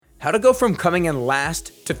How to go from coming in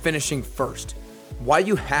last to finishing first. Why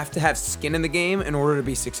you have to have skin in the game in order to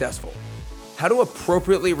be successful. How to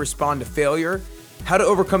appropriately respond to failure. How to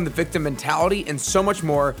overcome the victim mentality, and so much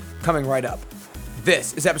more coming right up.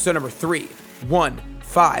 This is episode number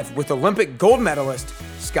 315 with Olympic gold medalist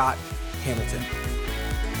Scott Hamilton.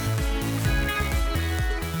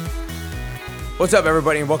 What's up,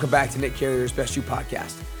 everybody, and welcome back to Nick Carrier's Best You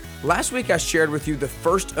podcast. Last week, I shared with you the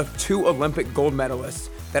first of 2 Olympic gold medalists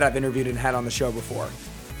that I've interviewed and had on the show before,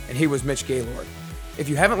 and he was Mitch Gaylord. If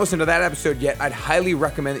you haven't listened to that episode yet, I'd highly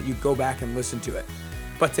recommend that you go back and listen to it.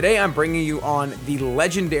 But today, I'm bringing you on the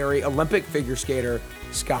legendary Olympic figure skater,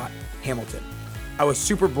 Scott Hamilton. I was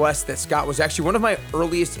super blessed that Scott was actually one of my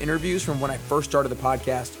earliest interviews from when I first started the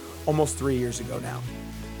podcast almost 3 years ago now.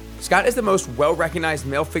 Scott is the most well-recognized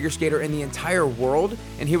male figure skater in the entire world,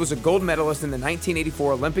 and he was a gold medalist in the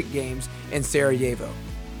 1984 Olympic Games in Sarajevo.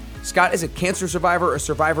 Scott is a cancer survivor, a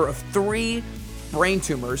survivor of 3 brain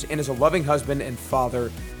tumors, and is a loving husband and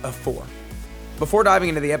father of 4. Before diving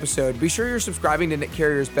into the episode, be sure you're subscribing to Nick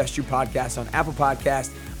Carrier's Best You podcast on Apple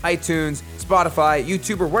Podcasts, iTunes, Spotify,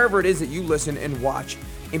 YouTube, or wherever it is that you listen and watch.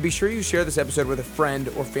 And be sure you share this episode with a friend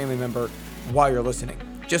or family member while you're listening.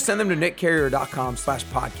 Just send them to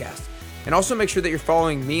nickcarrier.com/podcast. And also make sure that you're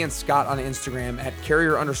following me and Scott on Instagram at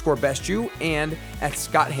carrier_bestyou and at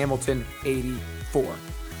ScottHamilton84.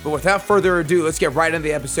 But without further ado, let's get right into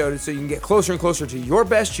the episode so you can get closer and closer to your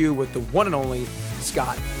best you with the one and only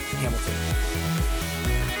Scott Hamilton.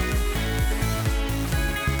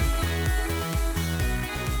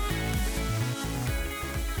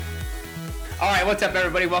 All right, what's up,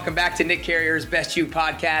 everybody? Welcome back to Nick Carrier's Best You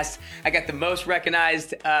podcast. I got the most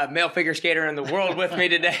recognized male figure skater in the world with me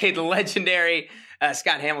today, the legendary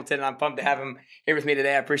Scott Hamilton, and I'm pumped to have him here with me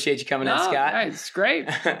today. I appreciate you coming in, Scott. It's great.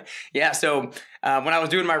 Yeah, so when I was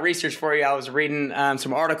doing my research for you, I was reading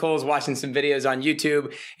some articles, watching some videos on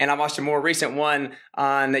YouTube, and I watched a more recent one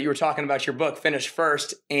on that you were talking about your book, Finish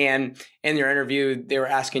First, and in your interview, they were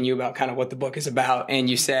asking you about kind of what the book is about, and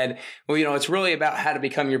you said, well, you know, it's really about how to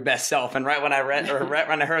become your best self. And right when I read, or right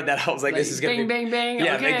when I heard that, I was like, this is going to be... Bang, bang, bang.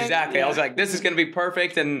 Yeah, okay. exactly. Yeah. I was like, this is going to be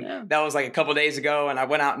perfect, and that was like a couple days ago, and I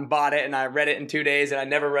went out and bought it, and I read it in 2 days, and I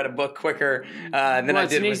never read a book quicker than I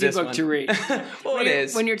did with this one. It's an easy book to read. Well, it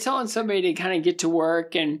is. When you're telling somebody to kind of get to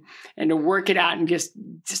work and to work it out and just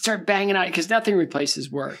start banging out, because nothing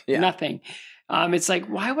replaces work. Yeah. Nothing. It's like,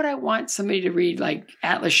 why would I want somebody to read like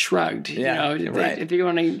Atlas Shrugged, if you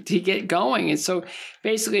want to get going? And so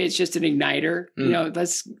basically it's just an igniter,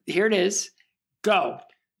 here it is, go.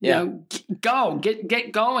 Go,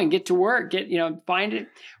 get going, get to work, find it,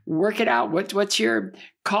 work it out. What's your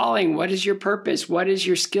calling? What is your purpose? What is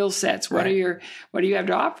your skill sets? What do you have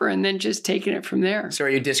to offer? And then just taking it from there. So are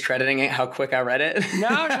you discrediting it, how quick I read it? No.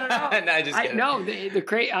 No, just kidding.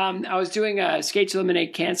 I was doing a Skates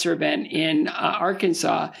Eliminate Cancer event in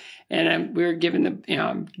Arkansas, and we were giving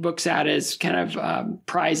the books out as kind of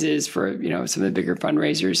prizes for some of the bigger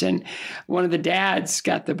fundraisers. And one of the dads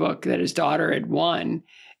got the book that his daughter had won.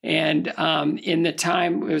 And in the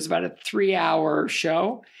time, it was about a 3-hour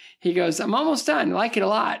show. He goes, I'm almost done. I like it a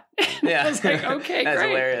lot. Yeah. I was like, okay, That's great.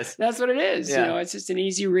 Hilarious. That's what it is. Yeah. It's just an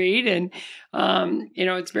easy read, and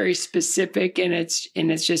it's very specific, and it's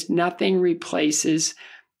just nothing replaces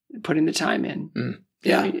putting the time in. Mm.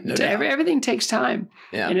 Yeah, everything takes time.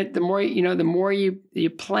 Yeah. And the more you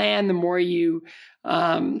plan, the more you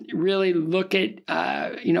really look at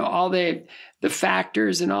all the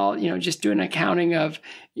factors and all, just do an accounting of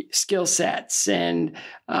skill sets and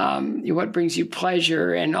what brings you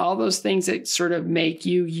pleasure and all those things that sort of make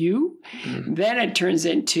you. Mm-hmm. Then it turns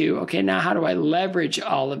into, okay, now how do I leverage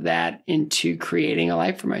all of that into creating a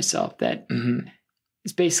life for myself that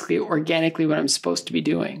is basically organically what I'm supposed to be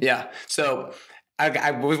doing. Yeah. So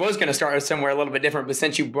I was going to start somewhere a little bit different, but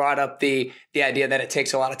since you brought up the idea that it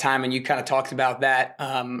takes a lot of time, and you kind of talked about that,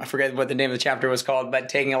 I forget what the name of the chapter was called, but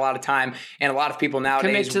taking a lot of time, and a lot of people nowadays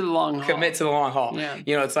commit to the long haul. Yeah.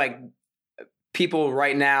 It's like people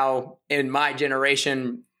right now in my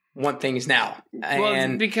generation want things now.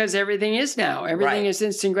 Well, because everything is now. Everything is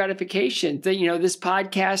instant gratification. This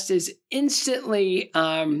podcast is instantly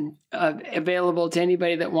available to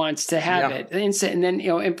anybody that wants to have it. Instant, and then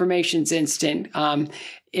information's instant.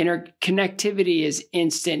 Interconnectivity is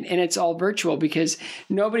instant, and it's all virtual because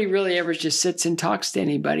nobody really ever just sits and talks to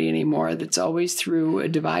anybody anymore. That's always through a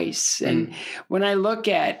device. And when I look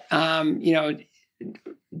at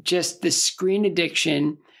just the screen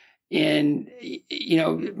addiction in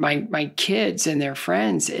my kids and their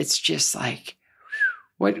friends, it's just like,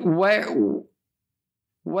 what are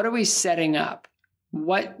we setting up?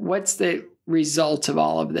 What's the result of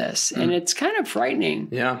all of this. And it's kind of frightening.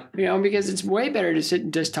 Yeah. Because it's way better to sit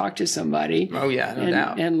and just talk to somebody. Oh, yeah, no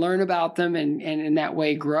doubt. And learn about them and in that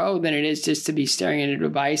way grow than it is just to be staring at a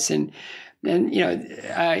device. And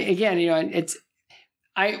again,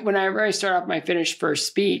 whenever I start off my finished first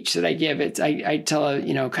speech that I give, I tell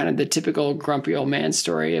kind of the typical grumpy old man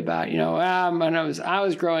story about, when I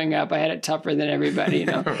was growing up, I had it tougher than everybody,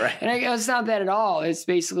 Right. And it's not that at all. It's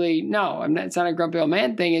basically, it's not a grumpy old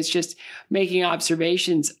man thing. It's just making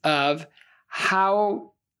observations of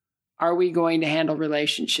how are we going to handle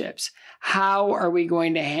relationships? How are we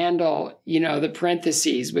going to handle, the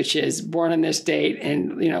parentheses, which is born on this date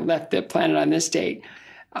and, left the planet on this date?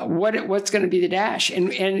 What's going to be the dash? And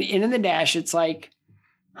in the dash, it's like,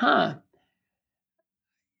 does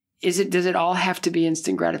it all have to be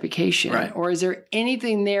instant gratification? Right. Or is there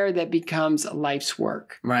anything there that becomes a life's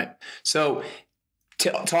work? Right. So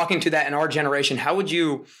talking to that in our generation, how would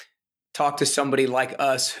you talk to somebody like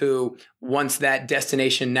us who wants that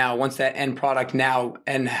destination now, wants that end product now?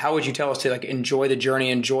 And how would you tell us to enjoy the journey,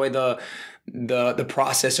 enjoy the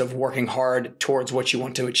process of working hard towards what you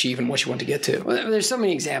want to achieve and what you want to get to? Well, there's so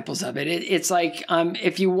many examples of it. It's like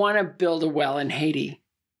if you want to build a well in Haiti,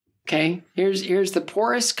 okay, here's the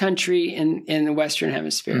poorest country in the Western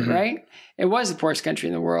Hemisphere, mm-hmm. right? It was the poorest country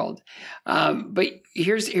in the world. But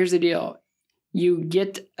here's the deal. You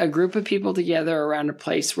get a group of people together around a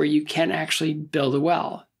place where you can actually build a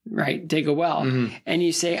well, right? Dig a well. Mm-hmm. And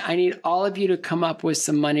you say, I need all of you to come up with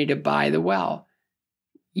some money to buy the well.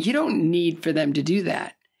 You don't need for them to do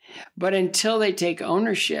that. But until they take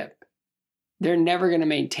ownership, they're never going to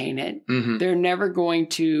maintain it. Mm-hmm. They're never going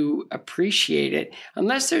to appreciate it.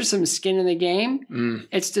 Unless there's some skin in the game,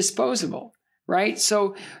 it's disposable, right?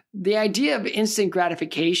 So the idea of instant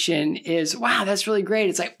gratification is, wow, that's really great.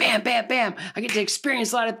 It's like, bam, bam, bam. I get to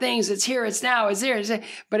experience a lot of things. It's here, it's now, it's there,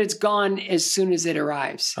 but it's gone as soon as it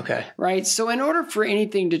arrives. Okay. Right? So in order for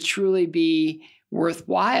anything to truly be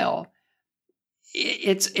worthwhile,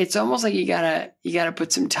 it's almost like you gotta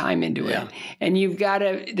put some time into it, and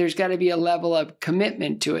there's gotta be a level of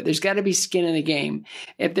commitment to it. There's gotta be skin in the game.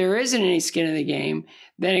 If there isn't any skin in the game,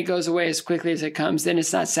 then it goes away as quickly as it comes. Then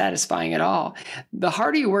it's not satisfying at all. The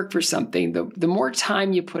harder you work for something, the more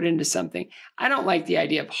time you put into something. I don't like the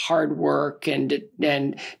idea of hard work and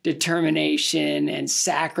determination and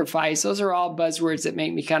sacrifice. Those are all buzzwords that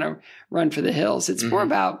make me kind of run for the hills. It's more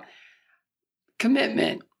about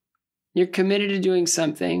commitment. You're committed to doing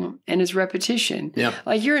something, and it's repetition. Yep.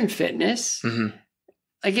 Like you're in fitness. Mm-hmm.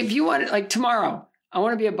 Like if you want, like tomorrow, I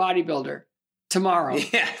want to be a bodybuilder. Tomorrow.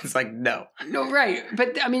 Yeah, it's like, no. No, right.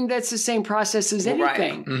 But I mean, that's the same process as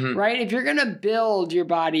anything, right? If you're going to build your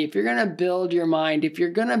body, if you're going to build your mind, if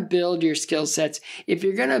you're going to build your skill sets, if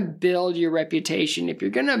you're going to build your reputation, if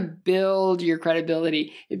you're going to build your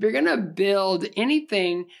credibility, if you're going to build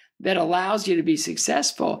anything that allows you to be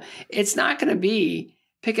successful, it's not going to be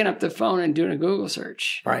picking up the phone and doing a Google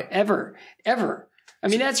search. Right. Ever. I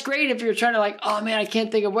mean, that's great if you're trying to oh man, I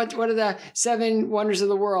can't think of what are the 7 wonders of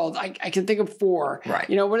the world. I can think of 4. Right.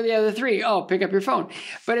 What are the other 3? Oh, pick up your phone.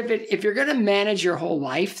 But if you're going to manage your whole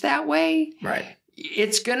life that way, right,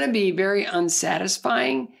 it's going to be very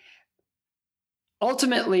unsatisfying,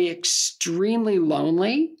 ultimately extremely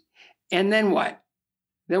lonely. And then what?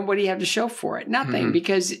 Then what do you have to show for it? Nothing,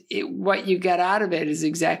 because what you got out of it is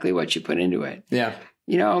exactly what you put into it. Yeah.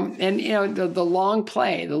 The long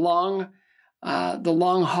play, the long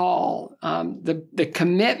haul, the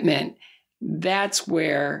commitment, that's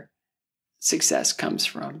where success comes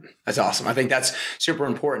from. That's awesome. I think that's super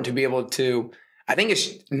important to be able to, I think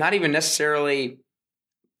it's not even necessarily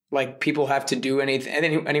like people have to do anything,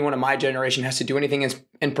 anyone in my generation has to do anything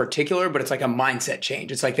in particular, but it's like a mindset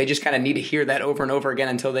change. It's like they just kind of need to hear that over and over again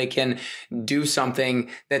until they can do something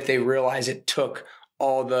that they realize it took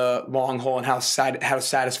all the long haul and how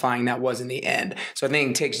satisfying that was in the end. So I think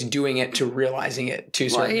it takes doing it to realizing it to a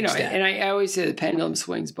certain extent. And I always say the pendulum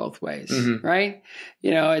swings both ways, right?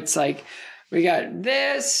 It's like we got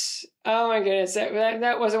this. Oh my goodness,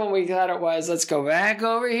 that wasn't what we thought it was. Let's go back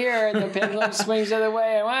over here. And the pendulum swings the other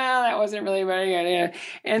way. And well, that wasn't really very good.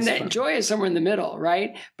 And that joy is somewhere in the middle,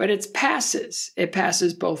 right? But it passes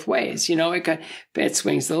both ways. It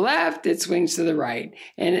swings to the left, it swings to the right.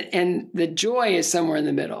 And the joy is somewhere in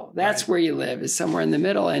the middle. That's where you live, is somewhere in the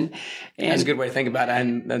middle. And that's a good way to think about it.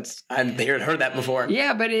 And I hadn't heard that before.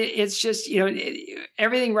 Yeah, but it's just,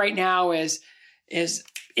 everything right now is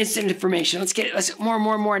instant information. Let's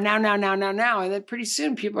more now. And then pretty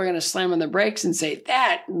soon people are going to slam on the brakes and say,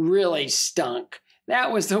 that really stunk.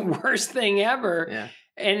 That was the worst thing ever. Yeah.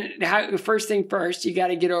 And first thing first, you got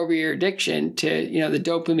to get over your addiction to, the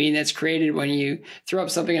dopamine that's created when you throw up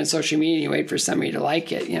something on social media and you wait for somebody to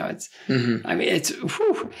like it.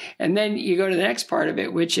 And then you go to the next part of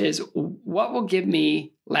it, which is what will give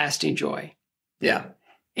me lasting joy? Yeah.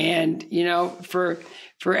 And, for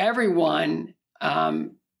everyone,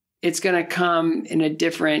 it's going to come in a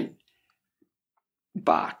different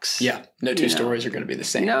box. Yeah. No two stories are going to be the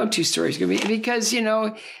same. No two stories are going to be, because,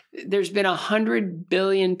 there's been 100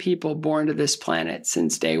 billion people born to this planet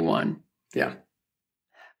since day one. Yeah.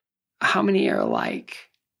 How many are alike?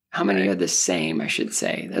 How many are the same, I should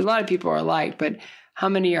say? There's a lot of people are alike, but how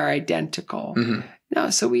many are identical? Mm-hmm. No.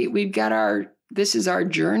 So we've got this is our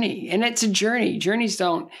journey, and it's a journey. Journeys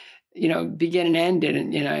don't, begin and end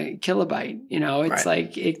in a kilobyte. It's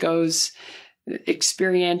like it goes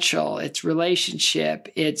experiential, it's relationship,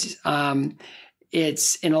 it's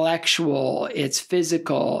intellectual, it's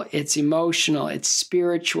physical, it's emotional, it's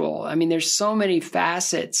spiritual. I mean, there's so many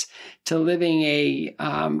facets to living a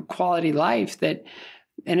quality life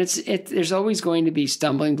and there's always going to be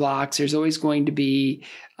stumbling blocks. There's always going to be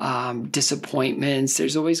disappointments.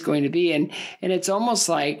 There's always going to be, and it's almost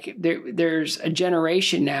like there's a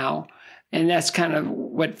generation now. And that's kind of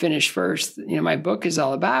what Finish First, my book is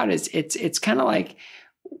all about. It's kind of like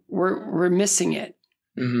we're missing it.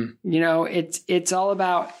 Mm-hmm. It's all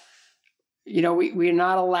about, we're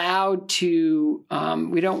not allowed to,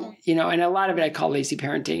 we don't, and a lot of it I call lazy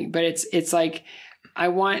parenting, but it's like, I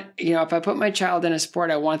want, if I put my child in a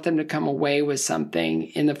sport, I want them to come away with something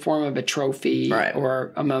in the form of a trophy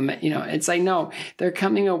or a moment. It's like, no, they're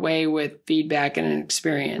coming away with feedback and an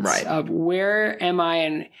experience of where am I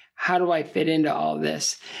and how do I fit into all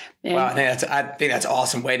this? And wow, I think that's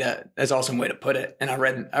awesome way to put it. And I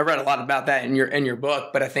read a lot about that in your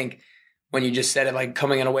book, but I think when you just said it, like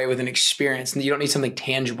coming away with an experience, and you don't need something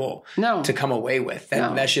tangible to come away with.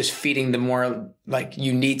 That's just feeding the more, like,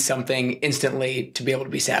 you need something instantly to be able to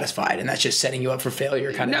be satisfied, and that's just setting you up for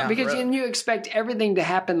failure. Because you expect everything to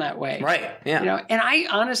happen that way, right? Yeah. And I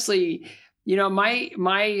honestly,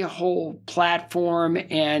 my whole platform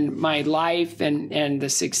and my life and the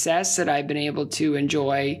success that I've been able to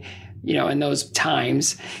enjoy, in those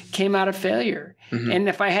times came out of failure. Mm-hmm. And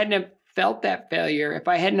if I hadn't have felt that failure, if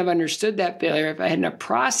I hadn't have understood that failure, if I hadn't have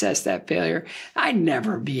processed that failure, I'd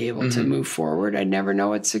never be able to move forward. I'd never know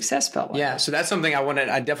what success felt like. Yeah. So that's something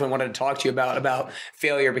I definitely wanted to talk to you about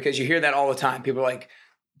failure, because you hear that all the time. People are like,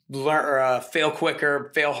 fail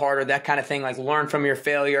quicker, fail harder, that kind of thing, like learn from your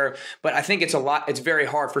failure. But I think it's very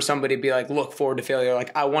hard for somebody to be like, look forward to failure.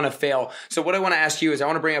 Like, I want to fail. So what I want to ask you is, I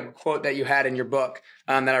want to bring up a quote that you had in your book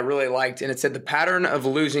that I really liked. And it said, the pattern of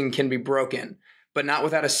losing can be broken, but not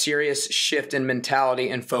without a serious shift in mentality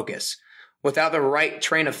and focus. Without the right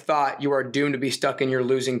train of thought, you are doomed to be stuck in your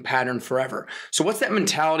losing pattern forever. So what's that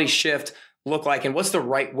mentality shift look like? And what's the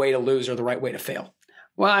right way to lose or the right way to fail?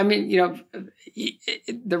 Well, I mean,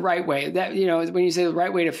 the right way that, when you say the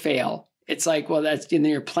right way to fail, it's like, well, that's in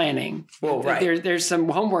your planning. Well, right. There's some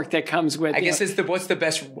homework that comes with. I guess what's the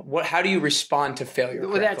best? How do you respond to failure?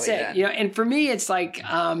 Well, that's it. Yeah. And for me, it's like,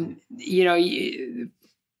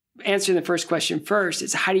 answering the first question first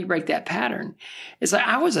is, how do you break that pattern? It's like,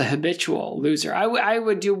 I was a habitual loser. I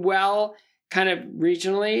would do well kind of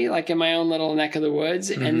regionally, like in my own little neck of the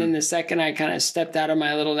woods. Mm-hmm. And then the second I kind of stepped out of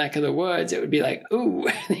my little neck of the woods, it would be like, ooh,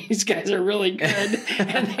 these guys are really good.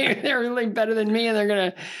 And they're really better than me. And they're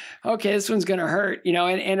going to, okay, this one's going to hurt,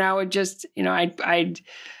 and I would just, I'd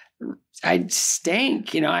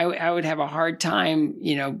stink, I would have a hard time,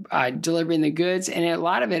 delivering the goods. And a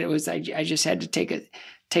lot of it was, I just had to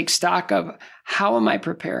take stock of, how am I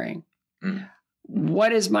preparing? Mm.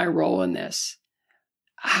 What is my role in this?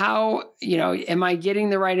 How, am I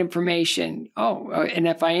getting the right information? Oh, and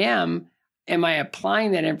if I am I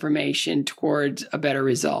applying that information towards a better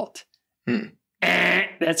result? Mm.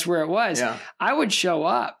 That's where it was. Yeah. I would show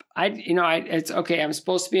up. It's okay. I'm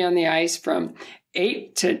supposed to be on the ice from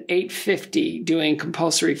 8 to 8:50 doing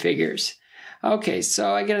compulsory figures. Okay.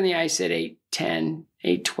 So I get on the ice at 8:10,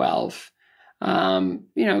 8:12.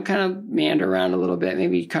 Kind of meander around a little bit,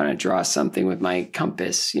 maybe kind of draw something with my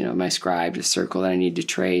compass, my scribe, a circle that I need to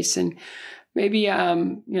trace. And maybe, I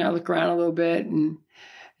look around a little bit and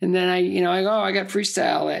then I got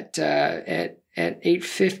freestyle at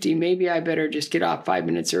 8:50. Maybe I better just get off 5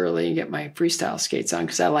 minutes early and get my freestyle skates on,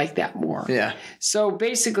 because I like that more. Yeah. So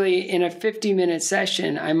basically in a 50-minute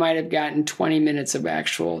session, I might have gotten 20 minutes of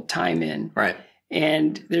actual time in. Right.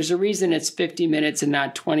 And there's a reason it's 50 minutes and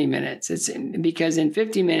not 20 minutes. It's because in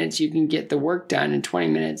 50 minutes, you can get the work done. In 20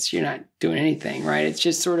 minutes, you're not doing anything, right? It's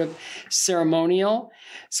just sort of ceremonial.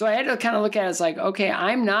 So I had to kind of look at it as like, okay,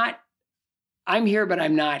 I'm not I'm here, but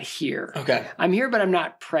I'm not here. Okay. I'm here, but I'm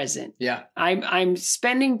not present. Yeah. I'm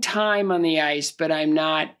spending time on the ice, but I'm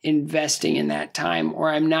not investing in that time, or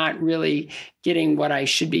I'm not really getting what I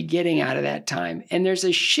should be getting out of that time. And there's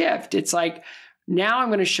a shift. It's like, now I'm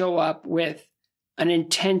going to show up with an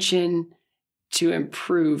intention to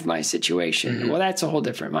improve my situation. Mm-hmm. Well, that's a whole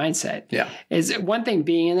different mindset. Yeah. Is one thing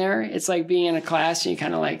being in there. It's like being in a class and you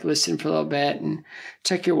kind of like listen for a little bit and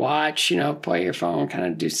check your watch, pull out your phone, kind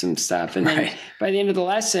of do some stuff. And then by the end of the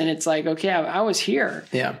lesson, it's like, okay, I was here.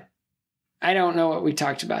 Yeah. I don't know what we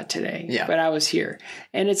talked about today, yeah. but I was here.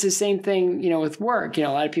 And it's the same thing, with work. A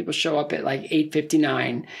lot of people show up at like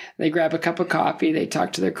 8:59. They grab a cup of coffee. They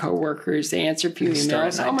talk to their coworkers. They answer a few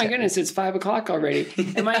emails. Oh my goodness, it's 5:00 already.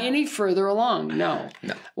 Am I any further along? No.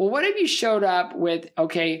 Well, what if you showed up with,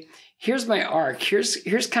 okay, here's my arc.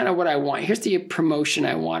 Here's kind of what I want. Here's the promotion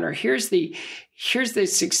I want, or here's the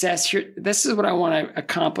success. This is what I want to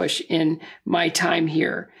accomplish in my time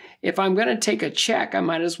here. If I'm going to take a check, I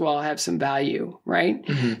might as well have some value, right?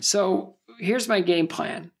 Mm-hmm. So here's my game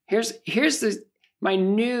plan. Here's my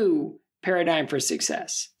new paradigm for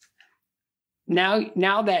success. Now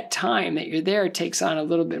that time that you're there takes on a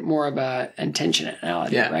little bit more of a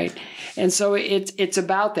intentionality, right? And so it's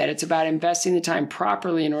about that. It's about investing the time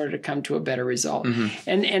properly in order to come to a better result. Mm-hmm.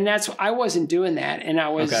 And that's, I wasn't doing that, and I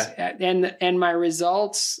was, and my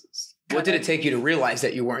results. What did it take you to realize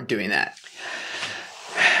that you weren't doing that?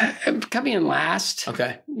 Coming in last,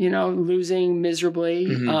 losing miserably,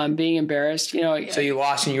 mm-hmm. Being embarrassed, So you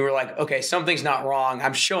lost and you were like, okay, something's not wrong.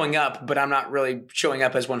 I'm showing up, but I'm not really showing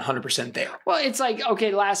up as 100% there. Well, it's like,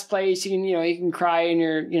 okay, last place, you can cry in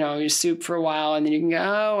your soup for a while, and then you can go,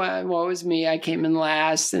 oh, woe is me, I came in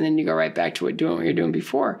last. And then you go right back to doing what you're doing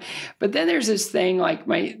before. But then there's this thing like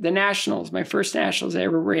the nationals, my first nationals I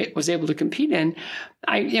ever was able to compete in.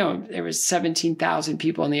 There was 17,000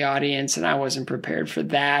 people in the audience, and I wasn't prepared for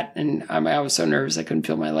that. And I was so nervous I couldn't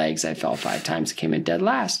feel my legs. I fell 5 times, came in dead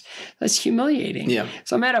last. That's humiliating. Yeah.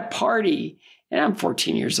 So I'm at a party, and I'm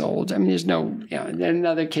 14 years old. I mean, there's no,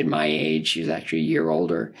 another kid my age, who's actually a year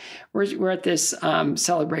older. We're at this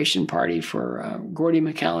celebration party for Gordy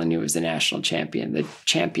McKellen, who was the national champion, the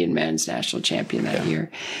champion men's national champion that year.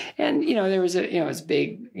 And, there was it was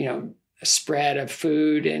big, a spread of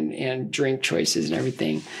food and drink choices and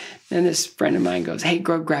everything. And this friend of mine goes, hey,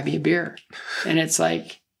 go grab me a beer. And it's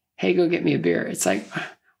like, hey, go get me a beer. It's like, what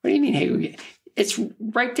do you mean, hey, go get? It's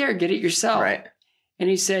right there. Get it yourself. Right. And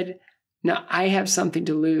he said, no, I have something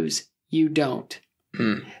to lose. You don't.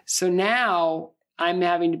 So now I'm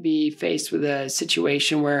having to be faced with a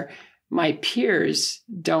situation where my peers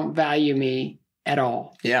don't value me at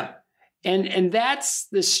all. Yeah. And that's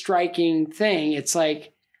the striking thing. It's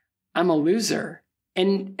like, I'm a loser,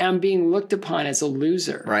 and I'm being looked upon as a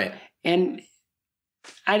loser. Right. And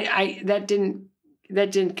I that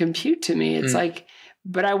didn't compute to me. It's like,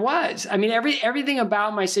 but I was. I mean, everything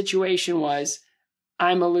about my situation was,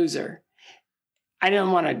 I'm a loser. I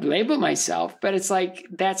didn't want to label myself, but it's like,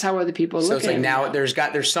 that's how other people look at me. So it's like now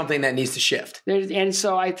there's something that needs to shift. And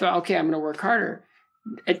so I thought, okay, I'm going to work harder.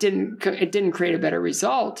 It didn't create a better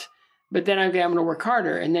result, but then I'm going to work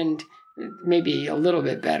harder, and then maybe a little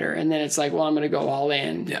bit better. And then it's like, well, I'm going to go all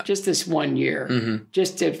in just this 1 year,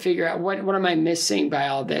 just to figure out what am I missing by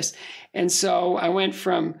all this. And so I went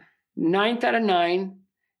from 9th out of 9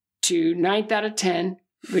 to 9th out of 10.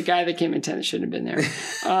 The guy that came in 10th shouldn't have been there.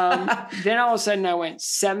 Then all of a sudden I went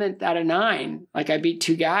 7th out of 9. Like I beat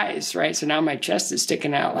 2 guys, right? So now my chest is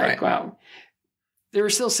sticking out like, wow. There were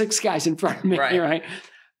still 6 guys in front of me, right?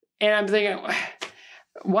 And I'm thinking,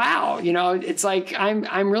 wow, it's like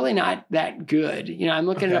I'm really not that good. I'm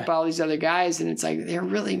looking up all these other guys, and it's like, they're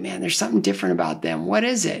really, man, there's something different about them. What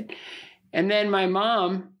is it? And then my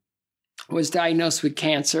mom was diagnosed with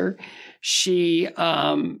cancer. She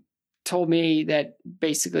told me that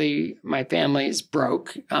basically my family is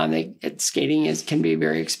broke. Skating can be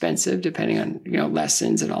very expensive, depending on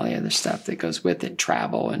lessons and all the other stuff that goes with it,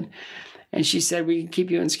 travel, and she said, we can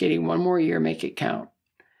keep you in skating 1 more year, make it count.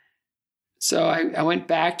 So I went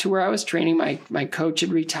back to where I was training. My coach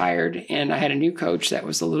had retired, and I had a new coach that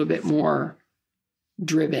was a little bit more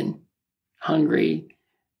driven, hungry,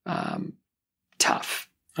 tough.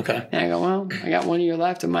 Okay. And I go, well, I got 1 year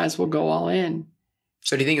left. I might as well go all in.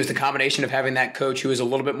 So do you think it was the combination of having that coach who was a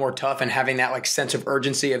little bit more tough and having that like sense of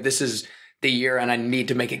urgency of this is the year and I need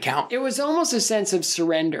to make it count? It was almost a sense of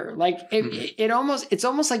surrender. Like it's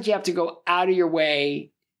almost like you have to go out of your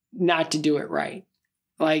way not to do it right.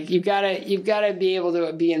 Like you've got to be able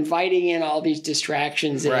to be inviting in all these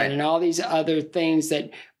distractions and all these other things that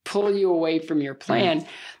pull you away from your plan.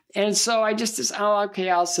 And so I just, okay,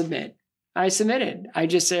 I'll submit. I submitted. I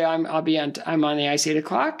just say I'm on the ice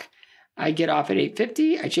 8:00. I get off at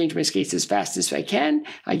 8:50. I change my skates as fast as I can.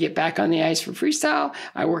 I get back on the ice for freestyle.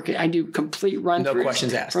 I do complete run throughs. No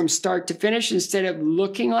questions asked. From start to finish, instead of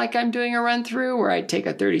looking like I'm doing a run through where I take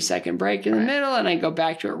a 30-second break in the middle and I go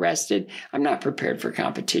back to it rested. I'm not prepared for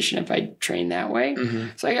competition if I train that way.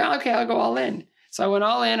 So I go, okay, I'll go all in. So I went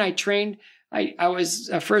all in. I trained. I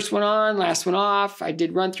was first one on, last one off. I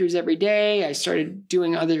did run throughs every day. I started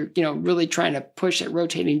doing other, really trying to push at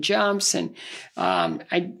rotating jumps. And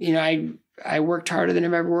I worked harder than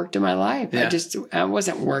I've ever worked in my life. Yeah. I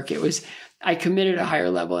wasn't work. It was, I committed a higher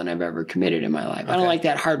level than I've ever committed in my life. Okay. I don't like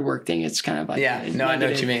that hard work thing. It's kind of like, I know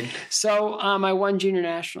what you mean. So I won junior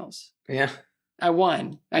nationals. Yeah. I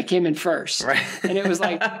won. I came in first. Right. And it was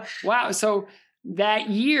like, wow. So that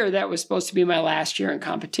year, that was supposed to be my last year in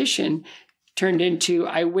competition, turned into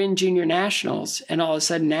I win junior nationals. And all of a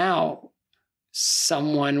sudden now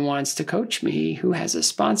someone wants to coach me who has a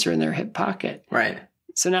sponsor in their hip pocket. Right.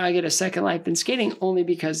 So now I get a second life in skating only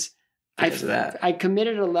because I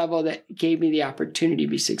committed a level that gave me the opportunity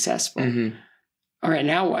to be successful. All right,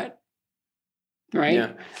 now what? Right?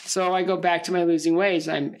 Yeah. So I go back to my losing ways.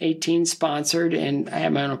 I'm 18, sponsored, and I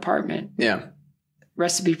have my own apartment. Yeah.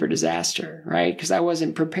 Recipe for disaster, right? Because I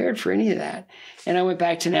wasn't prepared for any of that. And I went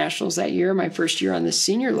back to nationals that year, my first year on the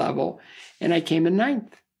senior level, and I came in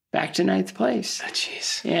back to ninth place. Oh,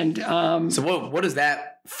 jeez. And so what does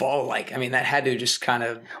that fall like? I mean, that had to just kind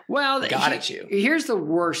of got at you. Here's the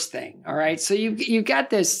worst thing, all right? So you got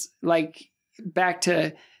this, like, back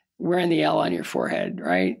to wearing the L on your forehead,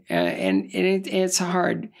 right? And it's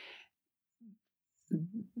hard.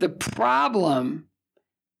 The problem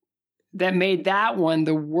that made that one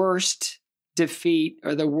the worst defeat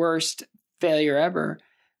or the worst failure ever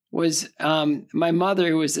was my mother,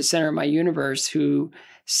 who was the center of my universe, who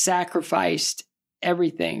sacrificed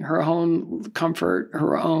everything, her own comfort,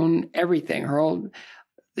 her own everything,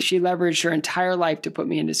 she leveraged her entire life to put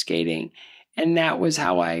me into skating. And that was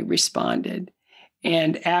how I responded.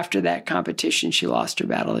 And after that competition, she lost her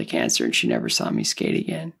battle to cancer and she never saw me skate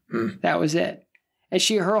again. That was it. And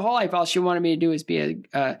her whole life, all she wanted me to do was be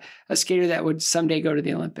a skater that would someday go to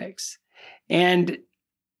the Olympics. And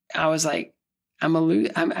I was like,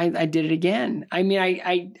 I did it again. I mean,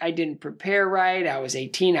 I didn't prepare right. I was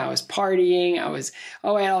 18. I was partying.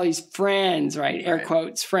 I had all these friends, right? Air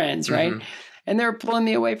quotes, friends, right? And they were pulling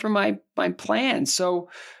me away from my plan. So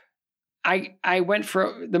I went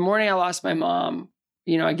for the morning I lost my mom.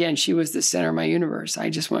 Again, she was the center of my universe. I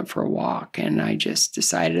just went for a walk, and I just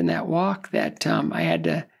decided in that walk that I had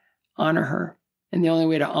to honor her. And the only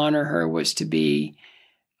way to honor her was to be,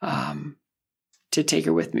 to take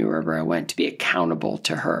her with me wherever I went, to be accountable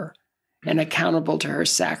to her and accountable to her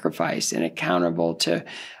sacrifice and accountable to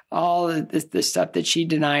all the stuff that she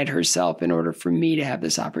denied herself in order for me to have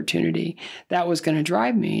this opportunity. That was going to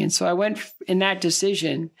drive me. And so I went in that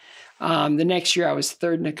decision. The next year I was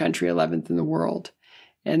third in the country, 11th in the world.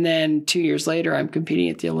 And then 2 years later, I'm competing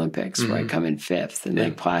at the Olympics where I come in fifth in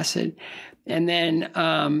Lake Placid. And then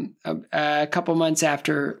a couple months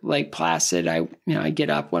after Lake Placid, I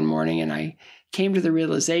get up one morning and I came to the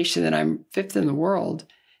realization that I'm fifth in the world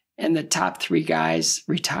and the top three guys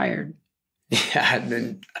retired. Yeah,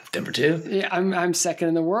 I'm number two. Yeah, I'm second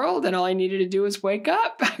in the world, and all I needed to do was wake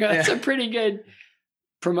up. That's a pretty good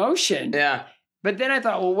promotion. Yeah. But then I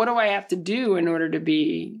thought, well, what do I have to do in order to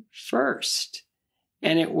be first?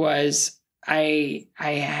 And it was, I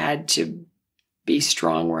had to be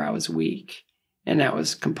strong where I was weak. And that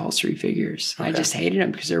was compulsory figures. Okay. I just hated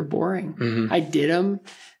them because they're boring. I did them,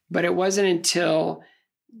 but it wasn't until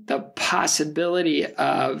the possibility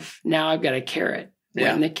of now I've got a carrot.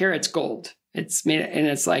 Yeah. And the carrot's gold. It's made, and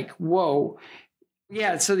it's like, whoa.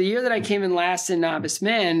 Yeah. So the year that I came in last in novice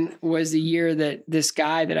men was the year that this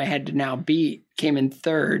guy that I had to now beat came in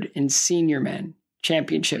third in senior men,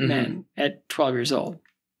 championship men at 12 years old.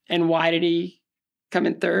 And why did he come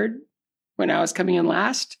in third when I was coming in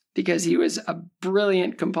last? Because he was a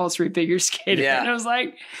brilliant compulsory figure skater. Yeah. And I was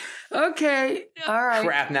like, okay, all right.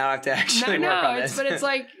 Crap, now I have to actually work on this. But it's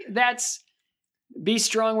like, be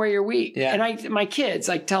strong where you're weak. Yeah. And my kids,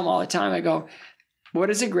 tell them all the time, I go, what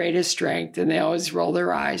is a greatest strength? And they always roll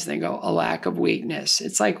their eyes and they go, a lack of weakness.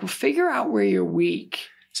 It's like, well, figure out where you're weak.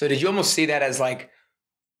 So did you almost see that as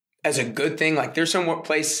a good thing? Like there's some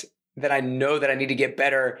place that I know that I need to get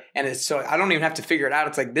better. And it's so I don't even have to figure it out.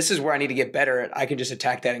 It's like, this is where I need to get better. I can just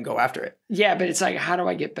attack that and go after it. Yeah. But it's like, how do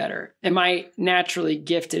I get better? Am I naturally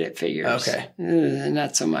gifted at figures? Okay.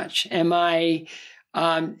 Not so much. Am I,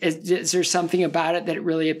 is there something about it that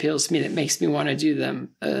really appeals to me that makes me want to do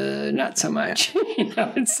them? Not so much.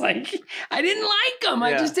 It's like, I didn't like them. Yeah.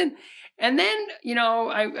 I just didn't. And then,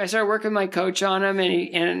 I started working with my coach on them,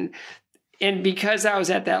 and because I was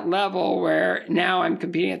at that level where now I'm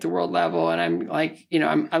competing at the world level, and I'm like,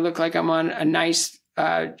 I look like I'm on a nice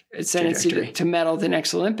ascendancy to medal the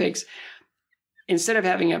next Olympics. Instead of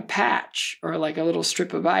having a patch or like a little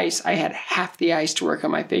strip of ice, I had half the ice to work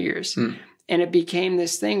on my figures. And it became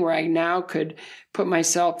this thing where I now could put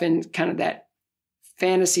myself in kind of that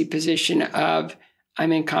fantasy position of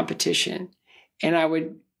I'm in competition, and I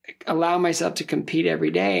would allow myself to compete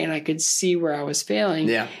every day, and I could see where I was failing.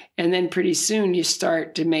 Yeah. And then pretty soon you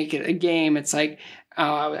start to make it a game. It's like,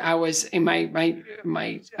 I was in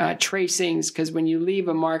my tracings, because when you leave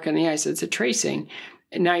a mark on the ice, it's a tracing.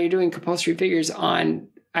 And now you're doing compulsory figures on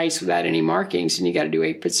ice without any markings, and you got to do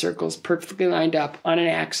 8-foot circles perfectly lined up on an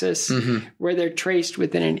axis where they're traced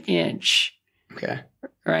within an inch. Okay.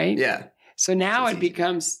 Right? Yeah. So now it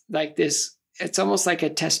becomes like this, it's almost like a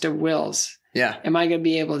test of wills. Yeah. Am I going to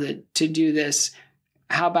be able to do this?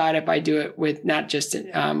 How about if I do it with not just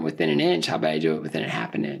within an inch? How about I do it within a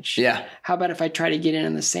half an inch? Yeah. How about if I try to get in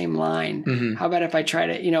on the same line? How about if I try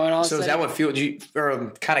to, and all so is that what fueled you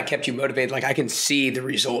or kind of kept you motivated? Like, I can see the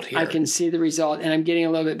result here. I can see the result, and I'm getting a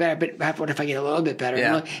little bit better. But what if I get a little bit better?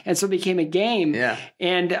 Yeah. And so it became a game. Yeah.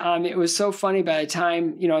 And it was so funny by the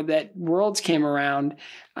time, that Worlds came around,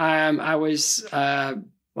 I was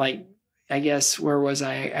I guess, where was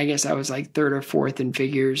I? I guess I was like third or fourth in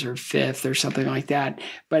figures, or fifth or something like that.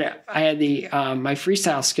 But I had my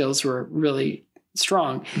freestyle skills were really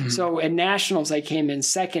strong. So at nationals, I came in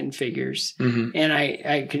second in figures, and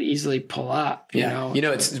I could easily pull up, you know.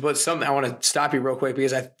 It's something I want to stop you real quick,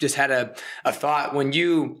 because I just had a thought when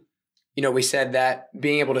we said that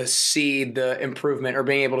being able to see the improvement, or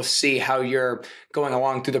being able to see how you're going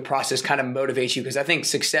along through the process, kind of motivates you. Because I think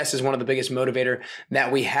success is one of the biggest motivator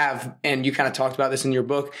that we have. And you kind of talked about this in your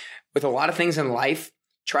book. With a lot of things in life,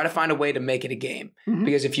 try to find a way to make it a game.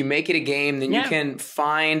 Because if you make it a game, then you can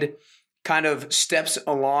find kind of steps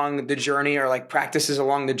along the journey, or like practices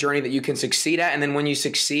along the journey that you can succeed at. And then when you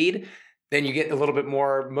succeed, then you get a little bit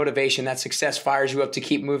more motivation. That success fires you up to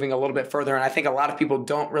keep moving a little bit further. And I think a lot of people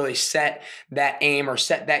don't really set that aim or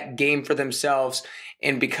set that game for themselves.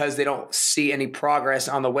 And because they don't see any progress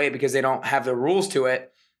on the way, because they don't have the rules to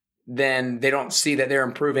it, then they don't see that they're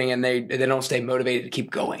improving, and they don't stay motivated to keep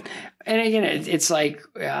going. And again, it's like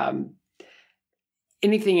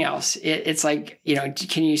anything else. It's like,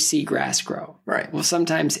 can you see grass grow? Right. Well,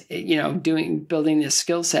 sometimes, building the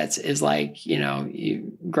skill sets is like,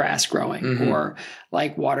 grass growing, or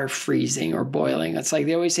like water freezing or boiling. It's like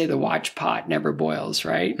they always say the watch pot never boils,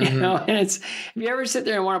 right? And it's, if you ever sit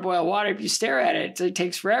there and want to boil water, if you stare at it, it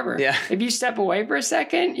takes forever. Yeah. If you step away for a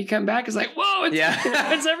second, you come back, it's like, whoa, it's,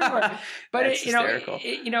 it's everywhere. But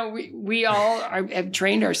we all have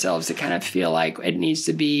trained ourselves to kind of feel like it needs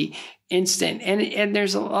to be instant. And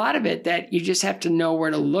there's a lot of it that you just have to know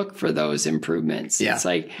where to look for those improvements. Yeah. It's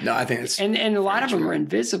like, no, I think it's, and a lot of them are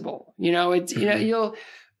invisible, it's,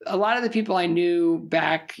 a lot of the people I knew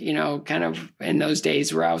back, kind of in those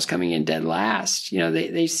days where I was coming in dead last,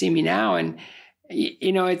 they see me now, and,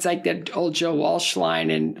 it's like that old Joe Walsh line,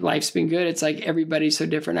 and life's been good. It's like, everybody's so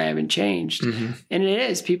different, I haven't changed. And it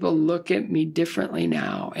is. People look at me differently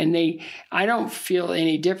now, and I don't feel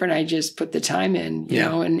any different. I just put the time in, you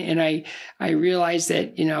know, and I realized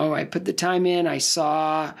that, I put the time in. I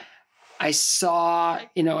saw,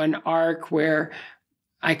 an arc where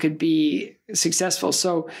I could be successful.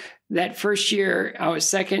 So that first year I was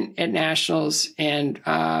second at nationals, and,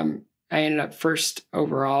 I ended up first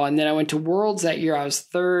overall. And then I went to Worlds that year. I was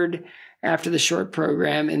third after the short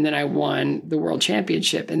program, and then I won the world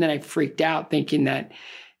championship. And then I freaked out thinking that,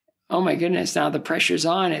 oh my goodness, now the pressure's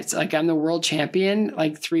on. It's like I'm the world champion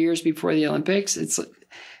like 3 years before the Olympics. It's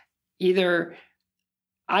either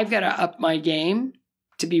I've got to up my game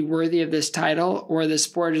to be worthy of this title, or the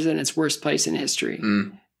sport is in its worst place in history.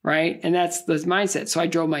 Right. And that's the mindset. So I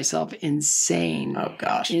drove myself insane. Oh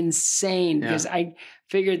gosh. Insane. Because I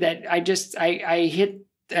figured that I hit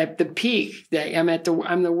at the peak, that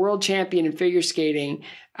I'm the world champion in figure skating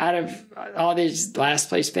out of all these last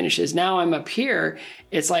place finishes. Now I'm up here.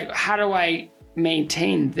 It's like, how do I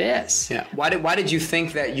maintain this? Yeah. Why did you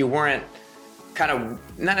think that you weren't kind of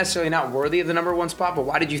not necessarily not worthy of the number one spot, but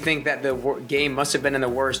why did you think that the game must have been in the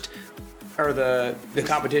worst, or the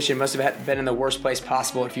competition must have been in the worst place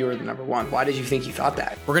possible if you were the number one? Why did you think you thought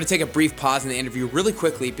that? We're going to take a brief pause in the interview really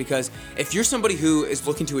quickly, because if you're somebody who is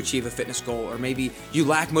looking to achieve a fitness goal, or maybe you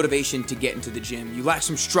lack motivation to get into the gym, you lack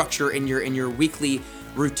some structure in your weekly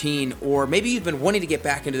routine, or maybe you've been wanting to get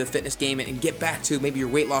back into the fitness game and get back to maybe your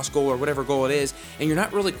weight loss goal or whatever goal it is, and you're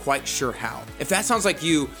not really quite sure how. If that sounds like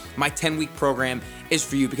you, my 10-week program is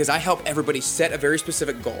for you, because I help everybody set a very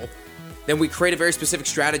specific goal. Then we create a very specific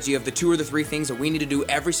strategy of the 2 or the 3 things that we need to do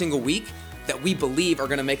every single week that we believe are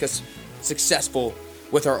going to make us successful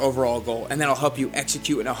with our overall goal. And then I'll help you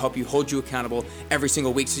execute, and I'll help you hold you accountable every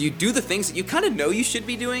single week. So you do the things that you kind of know you should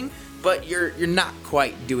be doing, but you're not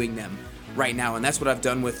quite doing them right now. And that's what I've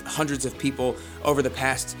done with hundreds of people over the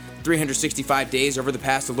past 365 days, over the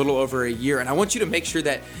past a little over a year. And I want you to make sure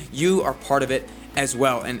that you are part of it as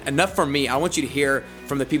well. And enough from me, I want you to hear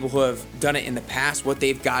from the people who have done it in the past, what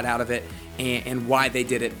they've got out of it, and why they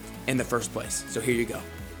did it in the first place. So here you go.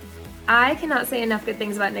 I cannot say enough good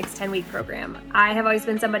things about Nick's 10-week program. I have always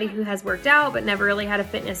been somebody who has worked out but never really had a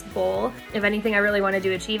fitness goal. If anything I really wanted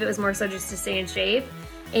to achieve, it was more so just to stay in shape.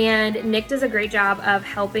 And Nick does a great job of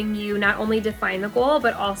helping you not only define the goal,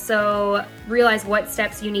 but also realize what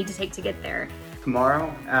steps you need to take to get there.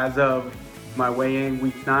 Tomorrow, as of my weigh-in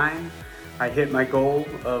week 9, I hit my goal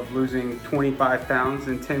of losing 25 pounds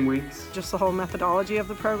in 10 weeks. Just the whole methodology of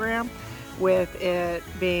the program, with it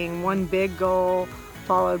being one big goal,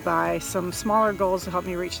 followed by some smaller goals to help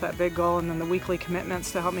me reach that big goal, and then the weekly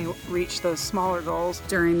commitments to help me reach those smaller goals.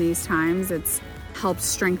 During these times, it's helped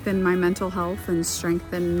strengthen my mental health and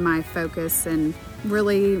strengthen my focus, and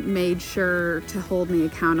really made sure to hold me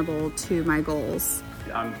accountable to my goals.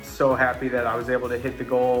 I'm so happy that I was able to hit the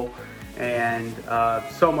goal, and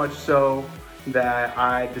so much so that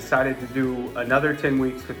I decided to do another 10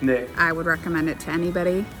 weeks with Nick. I would recommend it to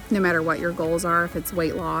anybody, no matter what your goals are, if it's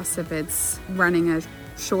weight loss, if it's running a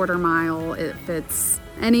shorter mile, if it's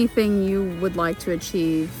anything you would like to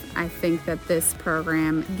achieve. I think that this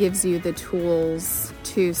program gives you the tools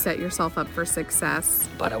to set yourself up for success.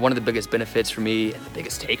 But one of the biggest benefits for me, and the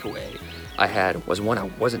biggest takeaway I had, was one I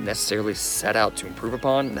wasn't necessarily set out to improve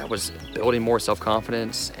upon, and that was building more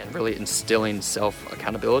self-confidence and really instilling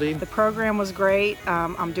self-accountability. The program was great.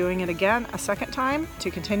 I'm doing it again a second time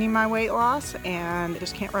to continue my weight loss, and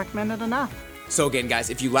just can't recommend it enough. So again, guys,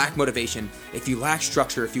 if you lack motivation, if you lack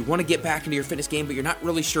structure, if you want to get back into your fitness game, but you're not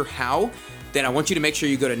really sure how, then I want you to make sure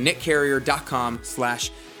you go to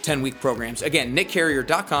nickcarrier.com/10-week programs. Again,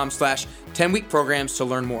 nickcarrier.com/10-week programs to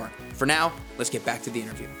learn more. For now, let's get back to the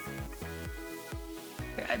interview.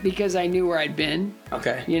 Because I knew where I'd been.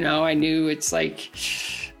 Okay. You know, I knew it's like,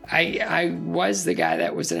 I was the guy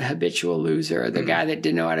that was a habitual loser, the guy that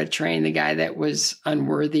didn't know how to train, the guy that was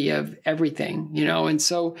unworthy of everything, you know? And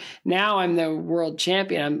so now I'm the world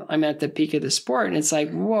champion. I'm at the peak of the sport, and it's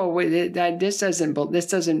like, whoa, wait, this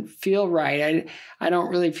doesn't feel right. I don't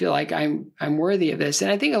really feel like I'm worthy of this.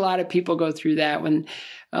 And I think a lot of people go through that when,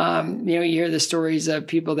 you hear the stories of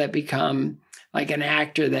people that become like an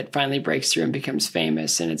actor that finally breaks through and becomes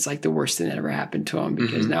famous. And it's like the worst thing that ever happened to them,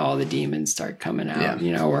 because now all the demons start coming out,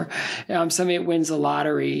 or somebody wins the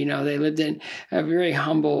lottery, they lived in a very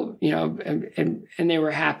humble, and they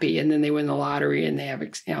were happy. And then they win the lottery and they have,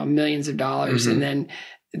 millions of dollars. And then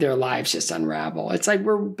their lives just unravel. It's like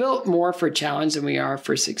we're built more for challenge than we are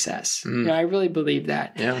for success. I really believe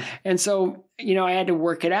that. Yeah. And so, I had to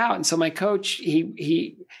work it out. And so my coach,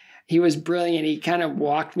 he was brilliant. He kind of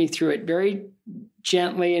walked me through it very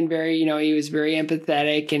gently and very, he was very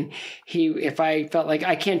empathetic. And if I felt like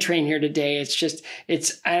I can't train here today,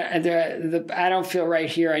 I don't feel right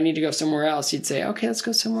here, I need to go somewhere else, he'd say, okay, let's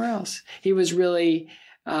go somewhere else. He was really,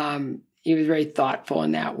 he was very thoughtful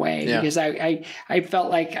in that way, because I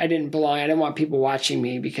felt like I didn't belong. I didn't want people watching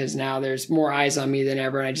me, because now there's more eyes on me than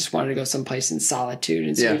ever. And I just wanted to go someplace in solitude.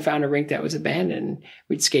 And so we found a rink that was abandoned, and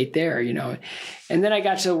we'd skate there, And then I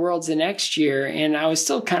got to the Worlds the next year, and I was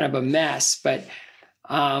still kind of a mess, but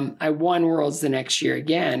I won Worlds the next year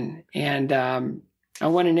again. And I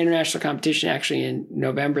won an international competition actually in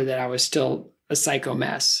November that I was still a psycho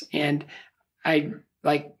mess. And I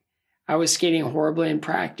was skating horribly in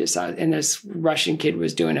practice, and this Russian kid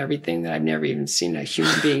was doing everything that I've never even seen a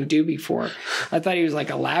human being do before. I thought he was like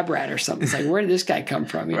a lab rat or something. It's like, where did this guy come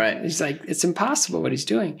from? Right. He's like, it's impossible what he's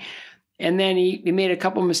doing. And then he made a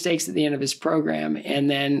couple mistakes at the end of his program,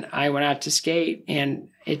 and then I went out to skate, and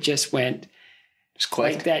it just went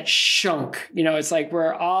like that shunk. It's like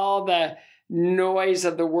where all the noise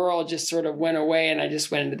of the world just sort of went away, and I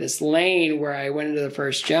just went into this lane where I went into the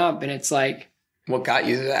first jump, and it's like, what got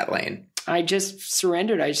you to that lane? I just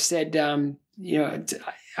surrendered. I just said,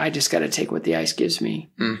 I just got to take what the ice gives me,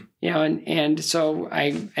 and so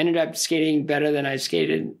I ended up skating better than I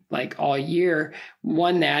skated like all year,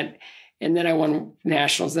 won that. And then I won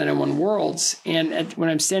nationals, then I won worlds. And when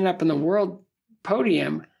I'm standing up on the world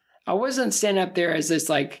podium, I wasn't standing up there as this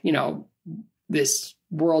this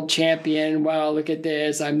world champion. Wow, look at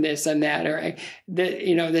this. I'm this, I'm that. Or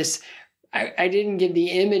this. I didn't give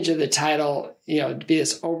the image of the title, to be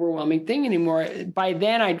this overwhelming thing anymore. By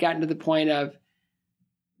then, I'd gotten to the point of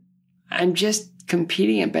I'm just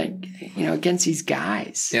competing against these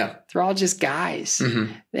guys. Yeah, they're all just guys,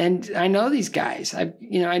 and I know these guys. I've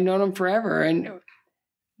known them forever, and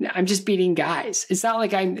I'm just beating guys. It's not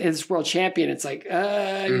like I'm this world champion. It's like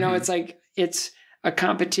it's like it's a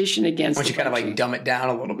competition against. Once you kind of like dumb it down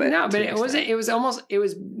a little bit. No, but it wasn't. It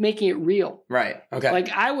was making it real. Right. Okay. Like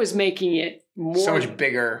I was making it more so much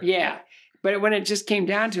bigger. Yeah. But when it just came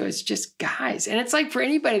down to it, it's just guys. And it's like for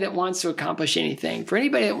anybody that wants to accomplish anything, for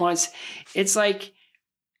anybody that wants, it's like,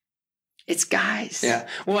 it's guys. Yeah.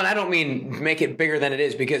 Well, and I don't mean make it bigger than it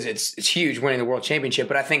is because it's huge winning the world championship,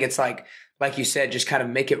 but I think it's like you said, just kind of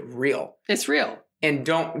make it real. It's real. And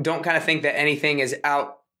don't kind of think that anything is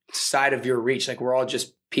outside of your reach. Like we're all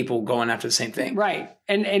just people going after the same thing. Right.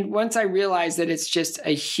 And once I realized that it's just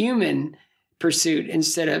a human pursuit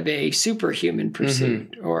instead of a superhuman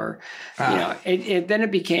pursuit, or then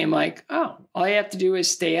it became like, oh, all I have to do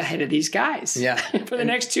is stay ahead of these guys for the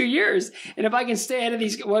next 2 years, and if I can stay ahead of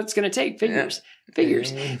these, what's going to take? Figures.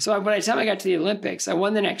 So by the time I got to the Olympics, I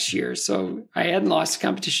won the next year, so I hadn't lost a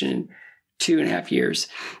competition in 2.5 years.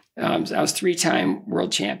 I was 3-time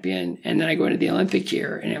world champion, and then I go into the Olympic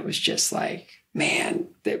year, and it was just like, man,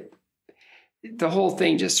 the whole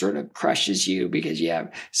thing just sort of crushes you because you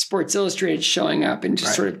have Sports Illustrated showing up and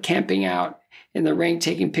just sort of camping out in the ring,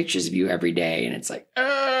 taking pictures of you every day. And it's like,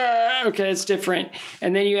 okay, it's different.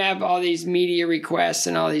 And then you have all these media requests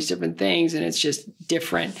and all these different things, and it's just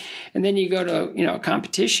different. And then you go to, a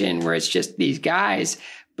competition where it's just these guys.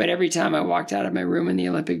 But every time I walked out of my room in the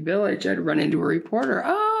Olympic Village, I'd run into a reporter.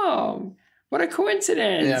 Oh, what a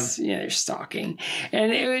coincidence. Yeah, they're stalking.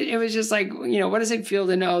 And it was just like, what does it feel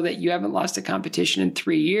to know that you haven't lost a competition in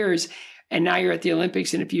 3 years and now you're at the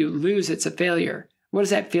Olympics, and if you lose, it's a failure? What does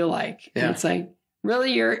that feel like? Yeah. And it's like,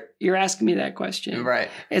 really, you're asking me that question? Right.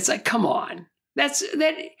 It's like, come on.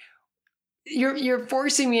 You're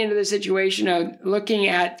forcing me into the situation of looking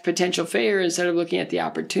at potential failure instead of looking at the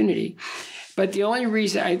opportunity. But the only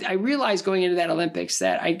reason I realized going into that Olympics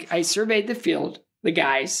that I surveyed the field, the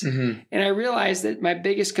guys, and I realized that my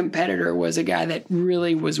biggest competitor was a guy that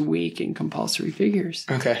really was weak in compulsory figures.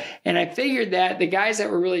 Okay. And I figured that the guys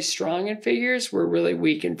that were really strong in figures were really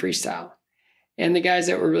weak in freestyle. And the guys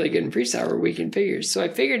that were really good in freestyle were weak in figures. So I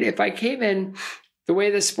figured if I came in, the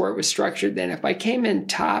way the sport was structured then, if I came in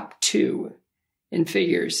top 2 in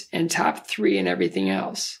figures and top 3 in everything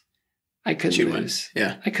else, I couldn't lose.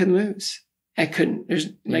 Yeah. I couldn't lose. I couldn't. There's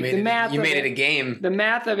like the math. You made it a game. The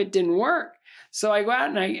math of it didn't work. So I go out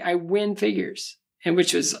and I win figures, and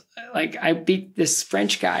which was like I beat this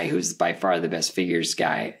French guy who's by far the best figures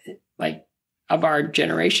guy, like of our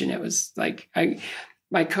generation. It was like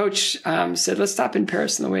my coach said, let's stop in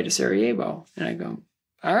Paris on the way to Sarajevo, and I go,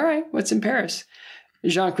 all right, what's in Paris?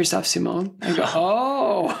 Jean-Christophe Simon. I go,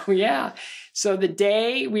 oh yeah. So the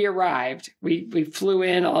day we arrived, we flew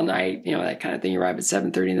in all night, that kind of thing. You arrive at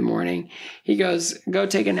 7:30 in the morning. He goes, go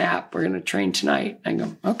take a nap. We're going to train tonight. I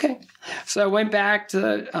go, okay. So I went back to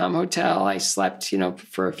the hotel. I slept,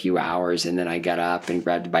 for a few hours, and then I got up and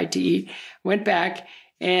grabbed a bite to eat. Went back,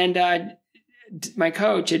 and my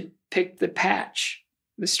coach had picked the patch,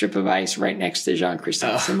 the strip of ice right next to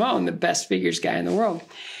Jean-Christophe Simon, the best figures guy in the world.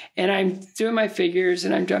 And I'm doing my figures,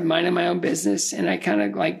 and I'm minding my own business, and I kind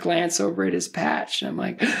of like glance over at his patch, and I'm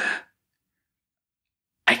like,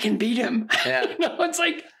 I can beat him. Yeah. It's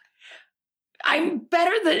like, I'm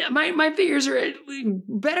better than, my figures are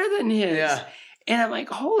better than his. Yeah. And I'm like,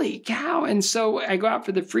 holy cow. And so I go out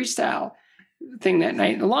for the freestyle thing that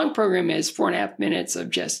night. The long program is 4.5 minutes of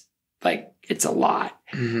just like, it's a lot.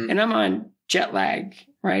 Mm-hmm. And I'm on jet lag,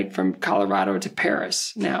 right? From Colorado to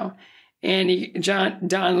Paris now. And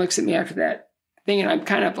Don looks at me after that thing, and I'm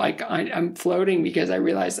kind of like, I'm floating because I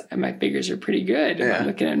realize my figures are pretty good. Yeah. I'm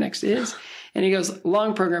looking at him next to his. And he goes,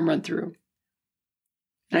 long program run through.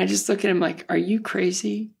 And I just look at him like, are you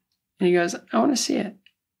crazy? And he goes, I want to see it.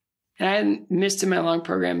 And I hadn't missed in my long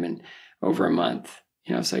program in over a month,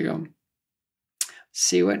 so I go,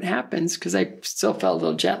 see what happens, because I still felt a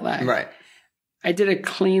little jet lag. Right. I did a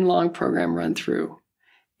clean long program run through.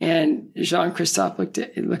 And Jean-Christophe looked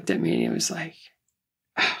at me, and he was like,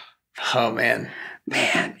 oh, man.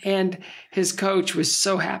 And his coach was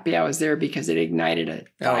so happy I was there because it ignited a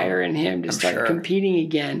fire in him to start competing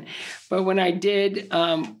again. But when I did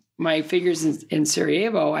my figures in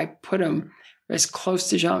Sarajevo, I put them as close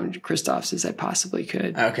to Jean-Christophe's as I possibly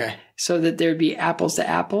could. Okay. So that there'd be apples to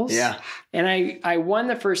apples. Yeah. And I won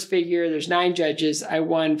the first figure. There's 9 judges. I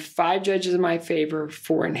won 5 judges in my favor,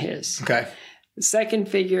 4 in his. Okay. The second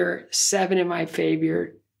figure, 7 in my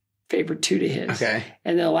favor, 2 to his. Okay.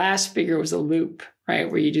 And the last figure was a loop, right?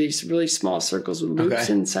 Where you do these really small circles with loops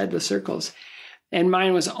inside the circles. And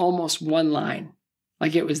mine was almost 1 line.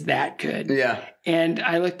 Like it was that good. Yeah. And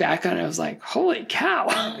I looked back on it, I was like, holy cow.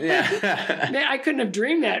 Yeah. Man, I couldn't have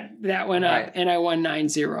dreamed that went up. And I won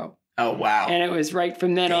 9-0. Oh, wow. And it was right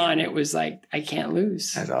from then on, it was like, I can't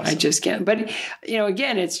lose. That's awesome. I just can't. But,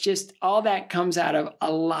 again, it's just all that comes out of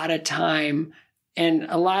a lot of time and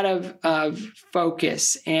a lot of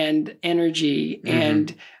focus and energy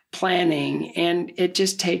and planning. And it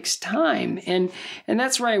just takes time. And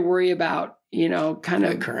that's where I worry about, kind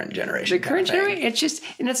of the current generation. The current generation, it's just,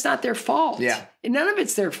 and it's not their fault. Yeah. None of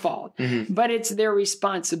it's their fault, but it's their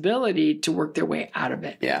responsibility to work their way out of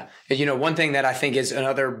it. Yeah. And, one thing that I think is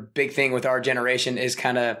another big thing with our generation is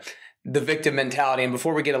kind of the victim mentality. And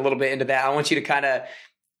before we get a little bit into that, I want you to kind of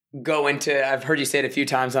go into, I've heard you say it a few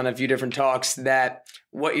times on a few different talks, that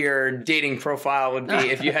what your dating profile would be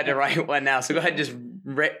if you had to write one now. So go ahead and just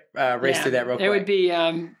race through that real quick. It would be,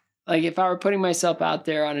 like if I were putting myself out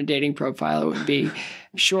there on a dating profile, it would be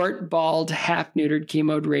short, bald, half-neutered,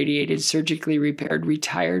 chemo-radiated, surgically repaired,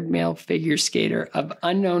 retired male figure skater of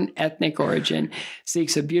unknown ethnic origin,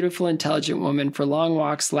 seeks a beautiful, intelligent woman for long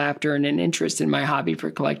walks, laughter, and an interest in my hobby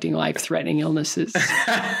for collecting life-threatening illnesses.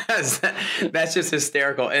 That's just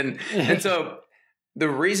hysterical. And so the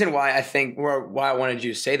reason why why I wanted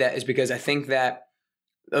you to say that is because I think that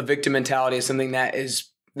a victim mentality is something that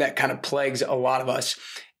kind of plagues a lot of us.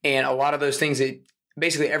 And a lot of those things,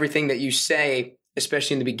 basically everything that you say,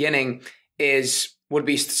 especially in the beginning, would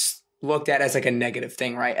be looked at as like a negative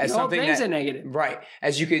thing, right? As something a negative, right?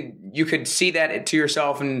 As you could see that to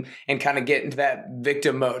yourself and kind of get into that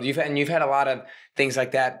victim mode. You've had a lot of things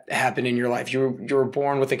like that happen in your life. You were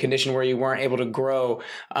born with a condition where you weren't able to grow.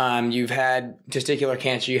 You've had testicular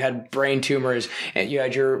cancer. You had brain tumors, and you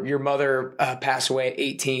had your mother pass away at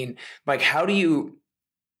 18. Like, how do you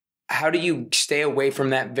stay away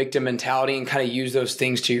from that victim mentality and kind of use those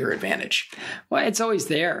things to your advantage? Well, it's always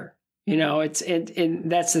there. That's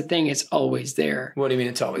the thing. It's always there. What do you mean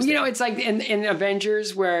it's always there? It's like in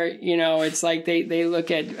Avengers where, it's like they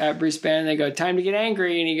look at Bruce Banner and they go, time to get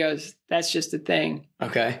angry. And he goes, that's just a thing.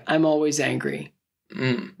 Okay. I'm always angry.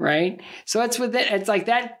 Right? So it's with it. It's like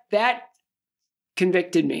that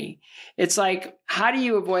convicted me. It's like, how do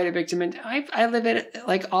you avoid a victim? And I live it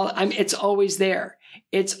like it's always there.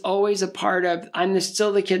 It's always a part of, I'm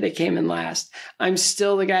still the kid that came in last. I'm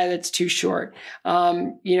still the guy that's too short.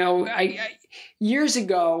 Years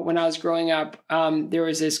ago when I was growing up, there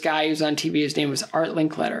was this guy who was on TV. His name was Art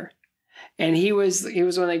Linkletter. And he was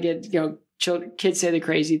one that kids say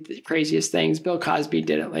the craziest things. Bill Cosby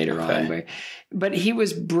did it later on. But he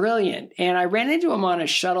was brilliant. And I ran into him on a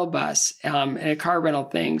shuttle bus in a car rental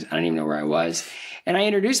thing. I don't even know where I was. And I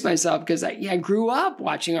introduced myself because I grew up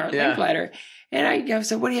watching Art Linkletter. And I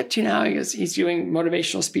said, what are you up to now? He goes, he's doing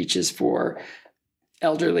motivational speeches for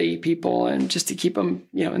elderly people and just to keep them,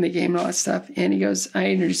 in the game and all that stuff. And he goes,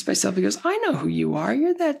 I introduced myself. He goes, I know who you are.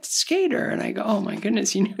 You're that skater. And I go, oh my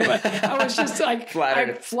goodness, you knew what? I was just like,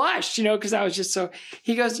 I flushed, because I was just so,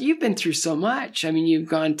 he goes, you've been through so much. I mean, you've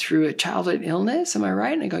gone through a childhood illness. Am I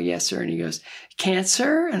right? And I go, yes, sir. And he goes,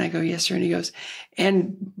 cancer? And I go, yes, sir. And he goes,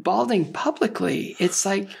 and balding publicly. It's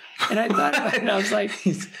like, and I thought about it and I was like,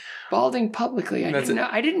 balding publicly. I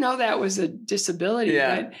didn't know that was a disability,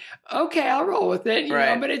 but okay, I'll roll with it. You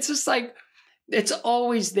know, but it's just like, it's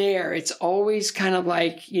always there. It's always kind of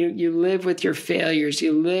like you live with your failures,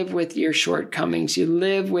 you live with your shortcomings, you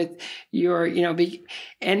live with your,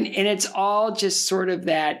 and it's all just sort of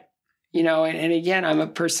that, and again, I'm a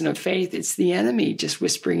person of faith. It's the enemy just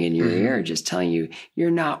whispering in your ear, just telling you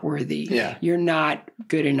you're not worthy. Yeah. You're not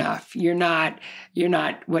good enough. You're not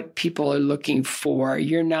what people are looking for.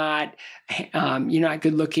 You're not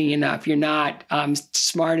good looking enough. You're not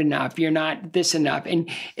smart enough. You're not this enough. And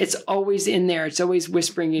it's always in there. It's always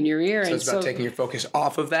whispering in your ear. So it's about taking your focus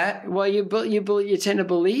off of that. Well, you tend to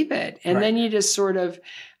believe it. And then you just sort of,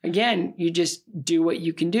 again, you just do what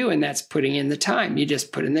you can do, and that's putting in the time. You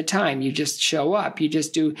just put in the time. You just show up. You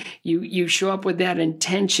just do, you show up with that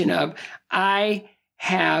intention of, I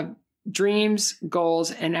have dreams, goals,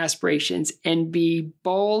 and aspirations, and be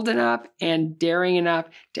bold enough and daring enough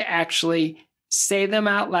to actually say them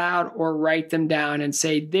out loud or write them down and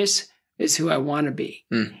say, this is who I want to be,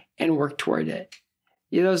 and work toward it.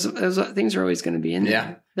 those things are always going to be in there.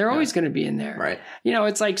 Yeah. They're always going to be in there. Right.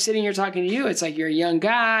 It's like sitting here talking to you. It's like you're a young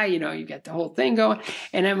guy, you got the whole thing going.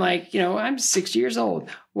 And I'm like, I'm 60 years old.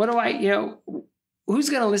 What do I, who's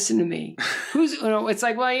going to listen to me? It's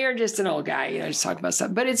like, well, you're just an old guy, just talking about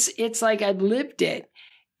stuff. But it's like I've lived it.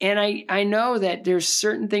 And I know that there's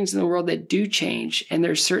certain things in the world that do change, and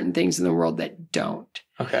there's certain things in the world that don't.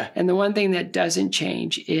 Okay. And the one thing that doesn't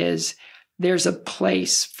change is there's a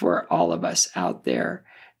place for all of us out there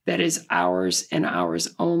that is ours and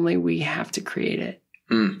ours only. We have to create it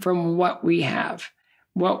from what we have,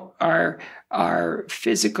 what our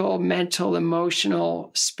physical, mental, emotional,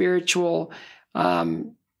 spiritual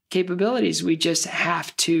capabilities. We just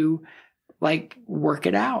have to work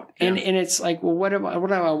it out. And it's like, well, what do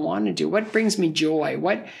I want to do? What brings me joy?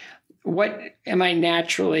 What am I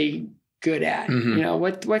naturally good at?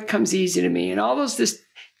 What comes easy to me? And all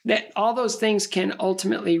those things can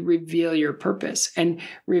ultimately reveal your purpose and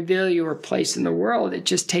reveal your place in the world. It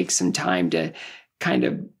just takes some time to kind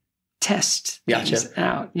of test things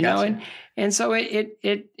out, and so I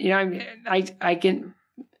can,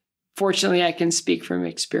 fortunately I can speak from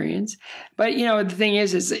experience, but the thing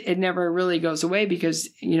is it never really goes away because,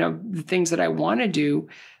 the things that I want to do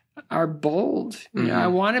are bold. I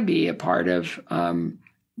want to be a part of, I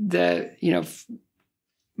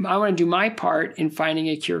want to do my part in finding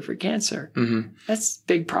a cure for cancer. That's a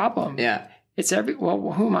big problem. Yeah.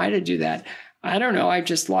 Who am I to do that? I don't know. I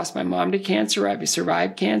just lost my mom to cancer. I've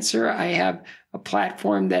survived cancer. I have a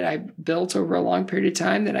platform that I built over a long period of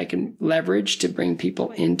time that I can leverage to bring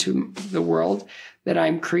people into the world that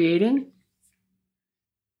I'm creating.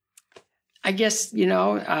 I guess,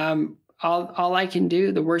 all I can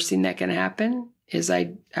do, the worst thing that can happen is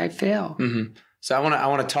I fail. So I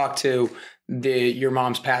want to talk to your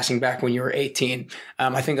mom's passing back when you were 18.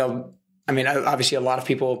 Obviously a lot of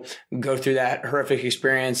people go through that horrific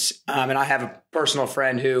experience. And I have a personal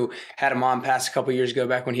friend who had a mom pass a couple of years ago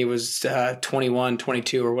back when he was 21,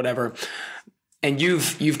 22 or whatever. And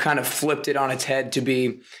you've kind of flipped it on its head to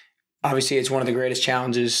be, obviously it's one of the greatest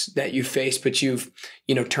challenges that you face, but you've,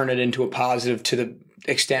 turned it into a positive to the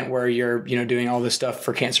extent where you're, doing all this stuff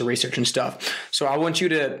for cancer research and stuff. So I want you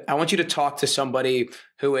to talk to somebody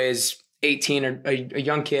who is 18 or a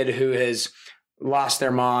young kid who has lost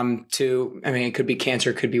their mom to, it could be cancer,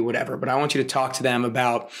 it could be whatever, but I want you to talk to them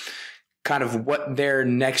about kind of what their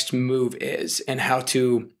next move is and how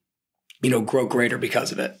to, grow greater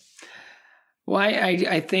because of it. Well,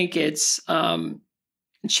 I think it's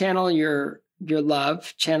channel your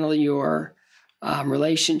love, channel your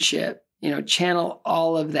relationship, channel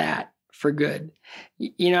all of that for good.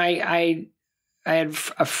 I had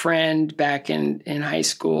a friend back in high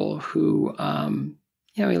school who,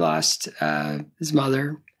 he lost his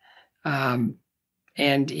mother,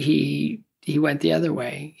 and he went the other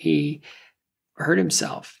way. He hurt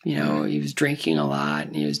himself. He was drinking a lot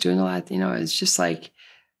and he was doing a lot. It's just like,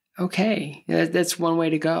 okay, that's one way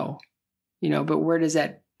to go. But where does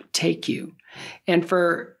that take you? And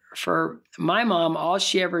for my mom, all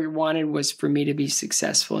she ever wanted was for me to be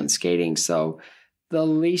successful in skating. So the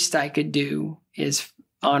least I could do is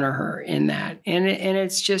honor her in that. And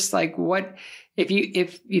it's just like, what if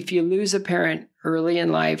you lose a parent early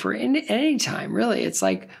in life or in any time, really, it's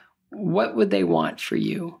like, what would they want for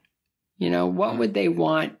you? What would they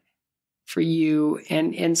want for you?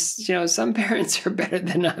 And some parents are better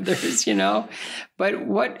than others,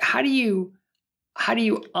 but how do you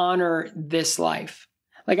honor this life?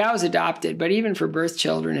 Like, I was adopted, but even for birth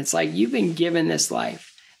children, it's like, you've been given this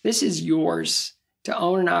life. This is yours to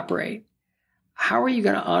own and operate. How are you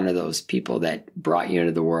going to honor those people that brought you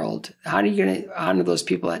into the world? How are you going to honor those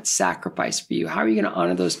people that sacrificed for you? How are you going to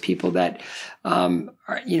honor those people that,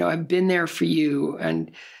 have been there for you?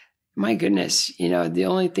 And my goodness, the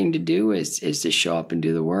only thing to do is to show up and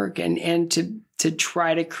do the work and to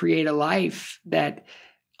try to create a life that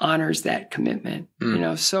honors that commitment.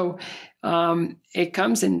 So it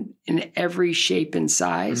comes in every shape and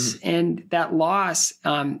size, and that loss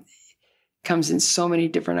comes in so many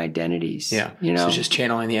different identities. Yeah. So just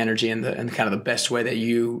channeling the energy and kind of the best way that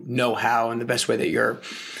you know how, and the best way that you're,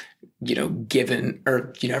 given,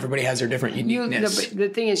 or, everybody has their different uniqueness. The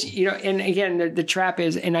thing is, and again, the trap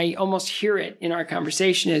is, and I almost hear it in our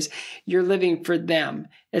conversation, is you're living for them.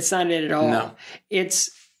 It's not it at all. No. It's,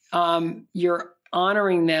 you're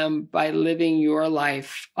honoring them by living your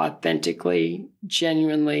life authentically,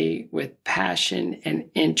 genuinely, with passion and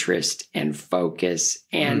interest and focus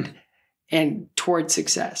and toward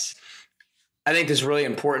success. I think this is really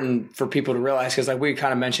important for people to realize, because like we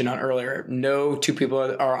kind of mentioned on earlier, no two people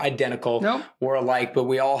are identical or alike, but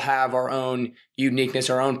we all have our own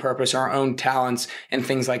uniqueness, our own purpose, our own talents and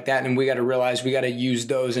things like that. And we got to realize we got to use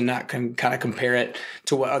those and not kind of compare it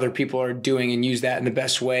to what other people are doing, and use that in the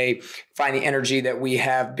best way. Find the energy that we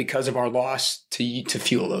have because of our loss to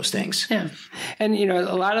fuel those things. Yeah. And, you know,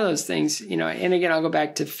 a lot of those things, you know, and again, I'll go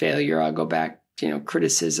back to failure. I'll go back to, you know,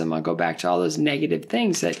 criticism. I'll go back to all those negative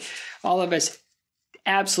things that all of us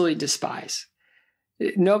absolutely despise.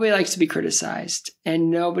 Nobody likes to be criticized, and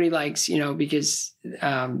nobody likes, you know, because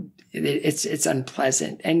it's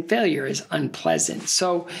unpleasant, and failure is unpleasant.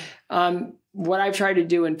 So what I've tried to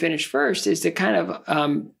do in Finish First is to kind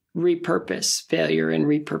of repurpose failure and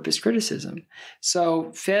repurpose criticism.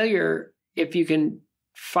 So failure, if you can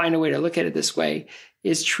find a way to look at it this way,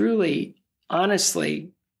 is truly, honestly,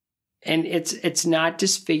 and it's not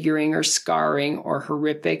disfiguring or scarring or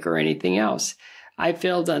horrific or anything else. I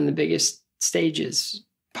failed on the biggest stages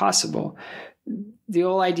possible. The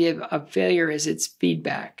whole idea of failure is it's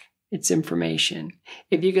feedback, it's information.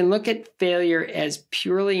 If you can look at failure as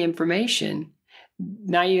purely information,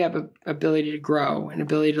 now you have an ability to grow, an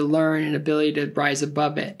ability to learn, an ability to rise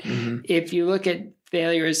above it. Mm-hmm. If you look at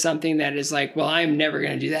failure as something that is like, well, I'm never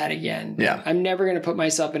going to do that again. Yeah. I'm never going to put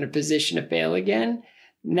myself in a position to fail again.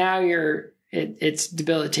 Now it's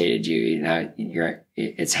debilitated you. You know,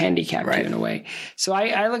 it's handicapped you in a way. So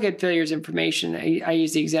I look at failure as information. I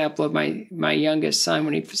use the example of my youngest son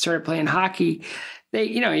when he started playing hockey.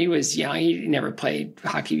 He was young. He never played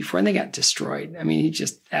hockey before, and they got destroyed. I mean, he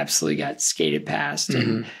just absolutely got skated past,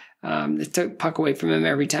 and they took puck away from him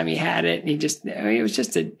every time he had it. And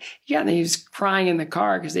he was crying in the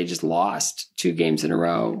car because they just lost 2 games in a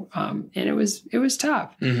row, and it was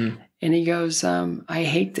tough. Mm-hmm. And he goes, I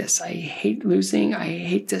hate this. I hate losing. I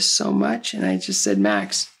hate this so much. And I just said,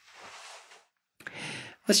 Max,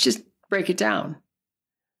 let's just break it down.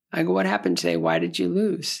 I go, what happened today? Why did you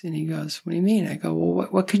lose? And he goes, what do you mean? I go, well,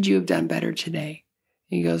 what could you have done better today?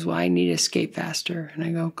 And he goes, well, I need to skate faster. And I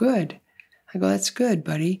go, good. I go, that's good,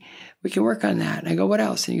 buddy. We can work on that. And I go, what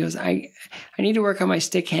else? And he goes, I need to work on my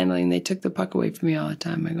stick handling. They took the puck away from me all the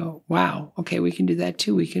time. I go, wow, okay, we can do that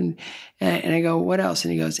too. We can. And I go, what else?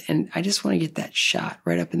 And he goes, and I just want to get that shot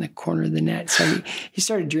right up in the corner of the net. So he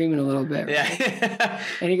started dreaming a little bit. Right? Yeah.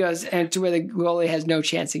 And he goes, and to where the goalie has no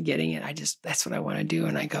chance of getting it. That's what I want to do.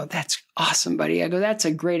 And I go, that's awesome, buddy. I go, that's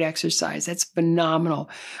a great exercise. That's phenomenal.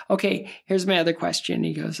 Okay, here's my other question.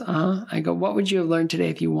 He goes, I go, what would you have learned today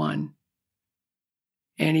if you won?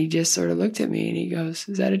 And he just sort of looked at me and he goes,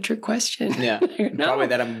 is that a trick question? Yeah. Go, no. Probably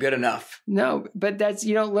that I'm good enough. No, but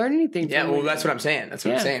you don't learn anything from it. Yeah, well, that's what I'm saying. That's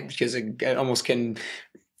what I'm saying. Because it almost can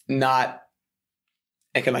not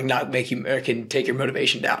make you, or can take your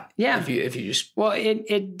motivation down. Yeah. If you just. Well,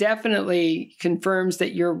 it definitely confirms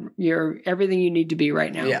that you're everything you need to be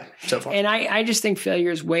right now. Yeah, so far. And I just think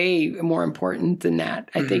failure is way more important than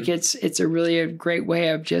that. I think it's a great way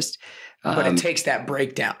of just. But it takes that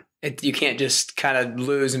breakdown. You can't just kind of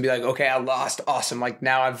lose and be like, okay, I lost. Awesome. Like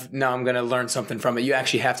now I'm going to learn something from it. You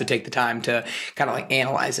actually have to take the time to kind of like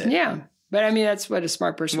analyze it. Yeah. But I mean, that's what a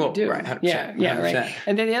smart person would do. Right. 100%, yeah. 100%. Right.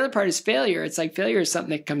 And then the other part is failure. It's like failure is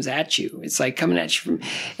something that comes at you. It's like coming at you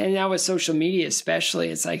and now with social media, especially,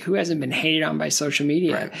 it's like who hasn't been hated on by social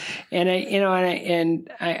media? Right. And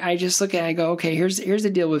I just look at it and I go, okay, here's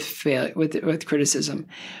the deal with with criticism.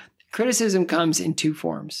 Criticism comes in 2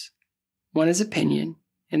 forms. One is opinion,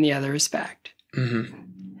 and the other is fact.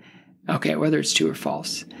 Mm-hmm. Okay, whether it's true or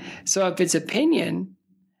false. So if it's opinion,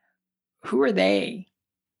 who are they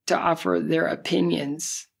to offer their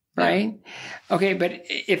opinions, right? Yeah. Okay, but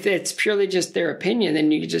if it's purely just their opinion,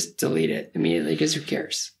 then you can just delete it immediately because who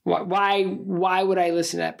cares? Why would I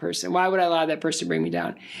listen to that person? Why would I allow that person to bring me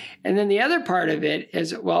down? And then the other part of it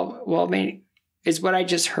is, I mean, is what I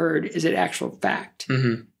just heard, is it actual fact?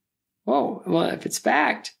 Mm-hmm. Whoa, well, if it's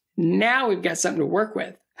fact, now we've got something to work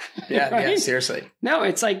with. Yeah, right? Yeah, seriously. No,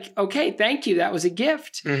 it's like, okay, thank you. That was a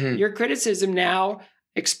gift. Mm-hmm. Your criticism now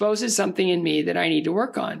exposes something in me that I need to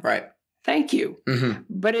work on. Right. Thank you. Mm-hmm.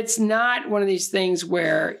 But it's not one of these things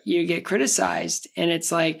where you get criticized and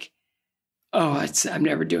it's like, oh, I'm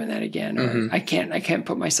never doing that again. Or I can't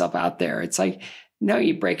put myself out there. It's like, no,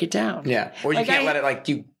 you break it down. Yeah. Or you can't let it like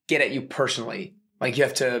you get at you personally. Like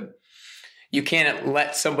you can't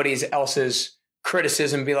let somebody else's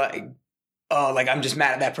criticism be like, oh, like I'm just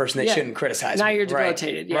mad at that person that shouldn't criticize now me. You're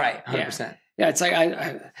debilitated. Right. Yeah. Right. 100%. Yeah, it's like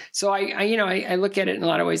I look at it in a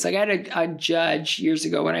lot of ways. Like I had a judge years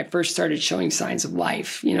ago when I first started showing signs of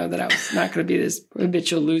life, that I was not going to be this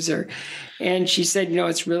habitual loser. And she said,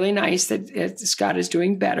 it's really nice that Scott is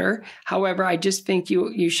doing better. However, I just think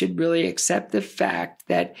you should really accept the fact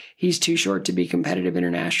that he's too short to be competitive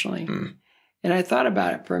internationally. And I thought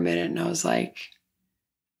about it for a minute and I was like,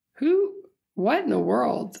 what in the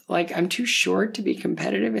world? Like, I'm too short to be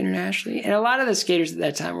competitive internationally. And a lot of the skaters at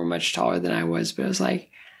that time were much taller than I was, but I was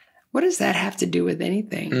like, what does that have to do with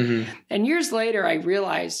anything? And years later, I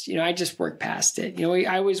realized, I just worked past it.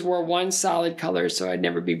 I always wore one solid color so I'd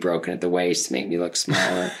never be broken at the waist to make me look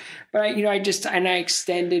smaller. But I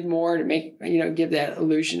extended more to make, give that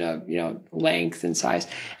illusion of, length and size.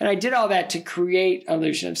 And I did all that to create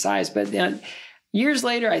illusion of size. But then years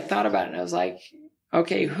later, I thought about it and I was like,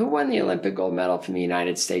 okay, who won the Olympic gold medal from the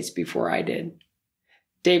United States before I did?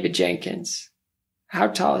 David Jenkins. How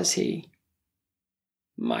tall is he?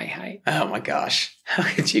 My height. Oh my gosh. How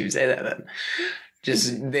could you say that then?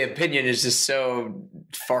 Just the opinion is just so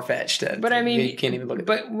far-fetched. But I mean, you can't even look at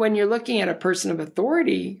but when you're looking at a person of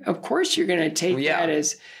authority, of course you're going to take that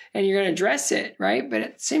as, and you're going to address it, right? But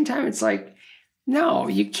at the same time, it's like, no,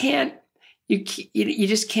 you can't. You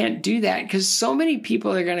just can't do that because so many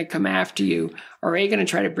people are going to come after you, or going to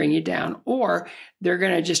try to bring you down, or they're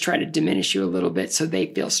going to just try to diminish you a little bit so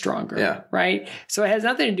they feel stronger, right? So it has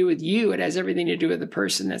nothing to do with you. It has everything to do with the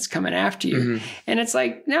person that's coming after you. And it's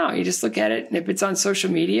like, no, you just look at it, and if it's on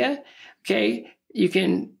social media, okay, you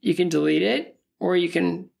can delete it or you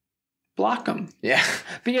can block them. Yeah.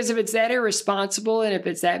 Because if it's that irresponsible and if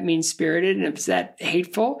it's that mean-spirited and if it's that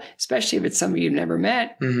hateful, especially if it's somebody you've never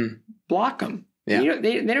met, block them. Yeah.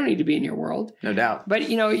 They don't need to be in your world. No doubt. But,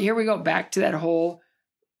 here we go back to that whole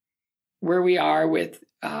where we are with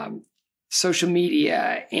social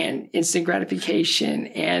media and instant gratification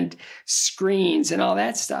and screens and all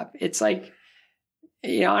that stuff. It's like,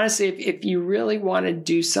 honestly, if you really want to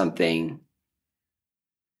do something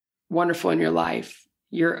wonderful in your life,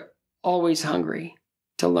 you're always hungry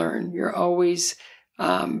to learn. You're always,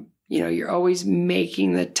 you're always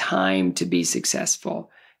making the time to be successful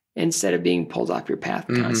instead of being pulled off your path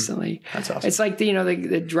constantly. That's awesome. It's like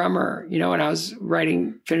the drummer, when I was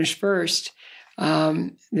writing Finish First,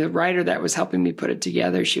 the writer that was helping me put it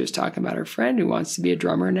together, she was talking about her friend who wants to be a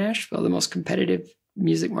drummer in Nashville, the most competitive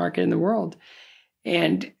music market in the world.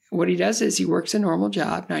 And what he does is he works a normal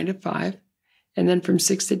job, 9 to 5, and then from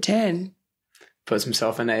 6 to 10, puts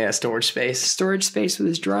himself in a storage space with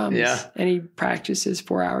his drums. Yeah. And he practices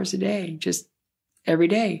 4 hours a day, just every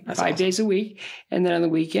day, that's 5 days a week. And then on the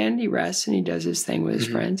weekend, he rests and he does his thing with his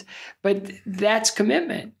friends. But that's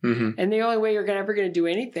commitment. And the only way you're ever going to do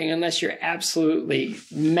anything, unless you're absolutely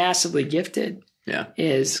massively gifted,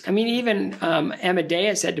 is, even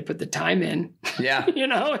Amadeus had to put the time in. Yeah. Like,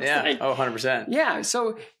 100%. Yeah.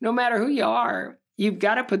 So no matter who you are, you've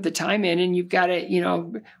got to put the time in and you've got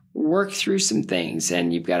to, work through some things,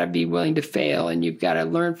 and you've got to be willing to fail, and you've got to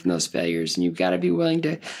learn from those failures, and you've got to be willing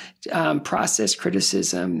to process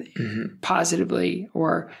criticism positively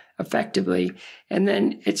or effectively. And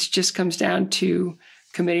then it just comes down to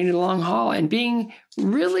committing to the long haul and being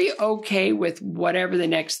really okay with whatever the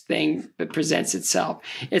next thing that presents itself.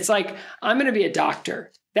 It's like, I'm going to be a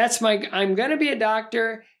doctor. I'm going to be a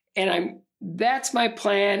doctor, and that's my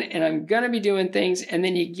plan, and I'm going to be doing things. And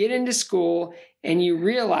then you get into school and you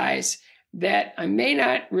realize that I may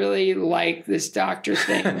not really like this doctor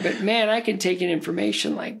thing, but man, I can take in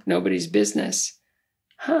information like nobody's business.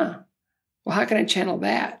 Well, how can I channel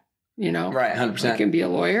that? Right, 100%. I can be a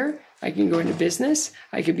lawyer. I can go into business.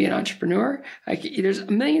 I could be an entrepreneur. There's a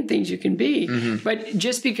million things you can be. But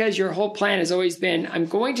just because your whole plan has always been, I'm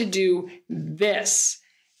going to do this,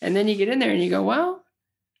 and then you get in there and you go, well,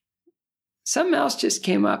 something else just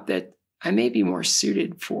came up that I may be more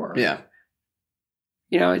suited for. Yeah.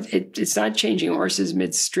 It's not changing horses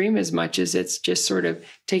midstream as much as it's just sort of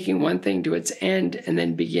taking one thing to its end and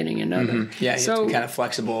then beginning another. Yeah, you have to be kind of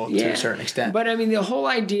flexible to a certain extent. But the whole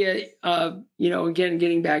idea of, again,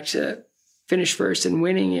 getting back to Finish First and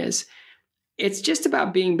winning it's just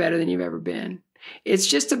about being better than you've ever been. It's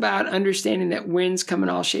just about understanding that wins come in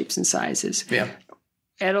all shapes and sizes. Yeah.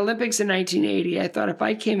 At Olympics in 1980, I thought if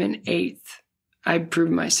I came in 8th, I'd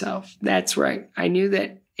prove myself. That's right. I knew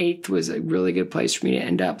that 8th was a really good place for me to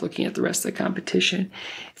end up looking at the rest of the competition.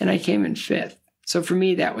 And I came in 5th. So for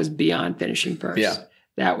me, that was beyond finishing first. Yeah.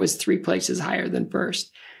 That was 3 places higher than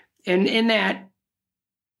first. And in that,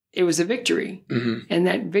 it was a victory. And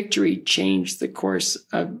that victory changed the course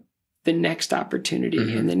of the next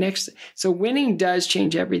opportunity and the next. So winning does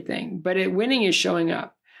change everything, but winning is showing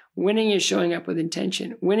up. Winning is showing up with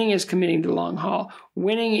intention. Winning is committing to the long haul.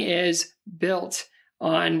 Winning is built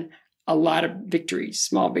on a lot of victories,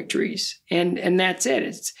 small victories. And that's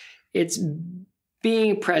it. It's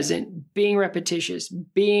being present, being repetitious,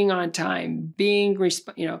 being on time, being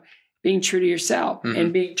true to yourself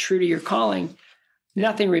and being true to your calling.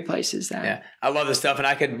 Nothing replaces that. Yeah, I love this stuff,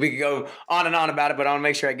 and we could go on and on about it, but I want to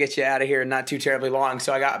make sure I get you out of here not too terribly long.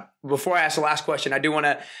 So before I ask the last question, I do want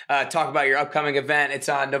to talk about your upcoming event. It's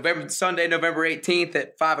on Sunday, November 18th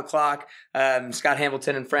at 5:00. Scott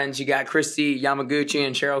Hamilton and friends. You got Christy Yamaguchi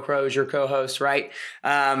and Sheryl Crow as your co-hosts, right?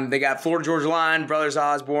 They got Florida Georgia Line, Brothers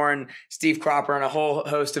Osborne, Steve Cropper, and a whole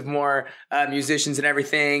host of more musicians and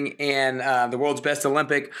everything. And the world's best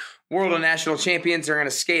Olympic world and national champions are going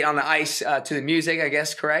to skate on the ice to the music, I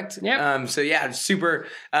guess, correct? Yeah. So yeah, super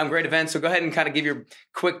great event. So go ahead and kind of give your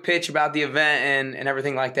quick pitch about the event and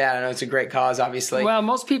everything like that. I know it's a great cause, obviously. Well,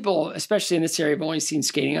 most people, especially in this area, have only seen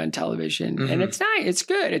skating on television. And it's nice. It's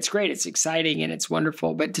good. It's great. It's exciting and it's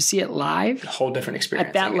wonderful. But to see it live, a whole different experience.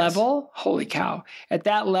 At that level, holy cow. At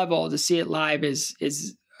that level, to see it live is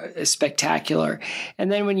spectacular.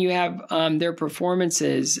 And then when you have their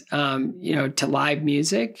performances, to live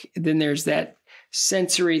music, then there's that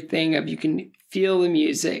sensory thing of you can feel the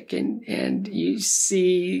music and you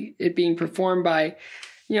see it being performed by,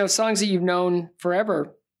 songs that you've known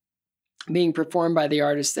forever being performed by the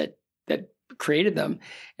artists that created them.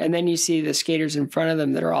 And then you see the skaters in front of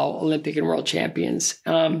them that are all Olympic and world champions,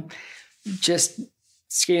 just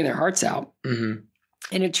skating their hearts out. Mm-hmm.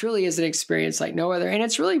 And it truly is an experience like no other. And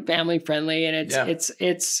it's really family friendly and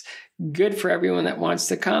it's good for everyone that wants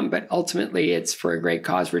to come. But ultimately it's for a great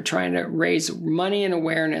cause. We're trying to raise money and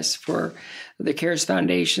awareness for the CARES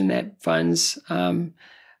Foundation that funds, the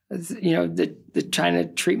China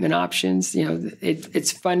treatment options.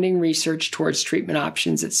 It's funding research towards treatment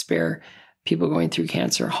options that spare people going through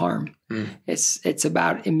cancer harm. It's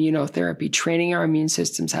about immunotherapy, training our immune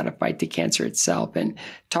systems how to fight the cancer itself, and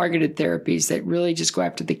targeted therapies that really just go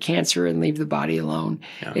after the cancer and leave the body alone.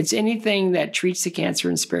 Yeah. It's anything that treats the cancer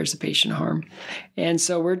and spares the patient harm. And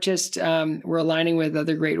so we're just, we're aligning with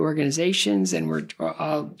other great organizations, and we're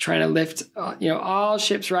all trying to lift, all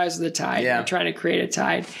ships rise with the tide. Yeah. We're trying to create a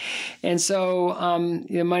tide. And so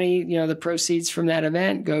the money, the proceeds from that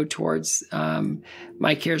event go towards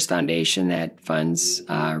My CARES Foundation that funds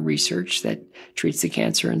research that treats the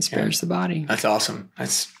cancer and spares the body. That's awesome.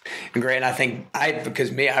 That's great. And I think I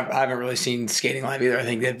haven't really seen skating live either. I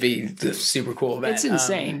think that'd be the super cool event. It's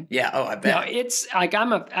insane. I bet. No, it's like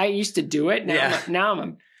I used to do it. Now I'm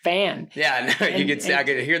a fan. Yeah, no, I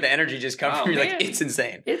could hear the energy just come from you. Like, it's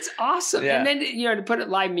insane. It's awesome. Yeah. And then, to put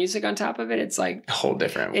live music on top of it, it's like a whole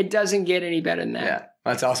different. It doesn't get any better than that. Yeah,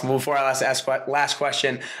 that's awesome. Well, before I ask last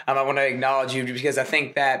question, I want to acknowledge you because I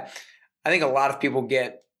think a lot of people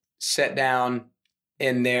get set down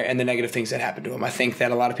in the negative things that happen to them. I think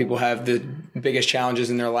that a lot of people have the biggest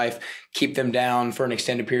challenges in their life, keep them down for an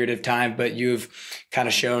extended period of time, but you've kind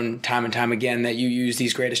of shown time and time again that you use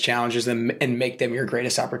these greatest challenges and make them your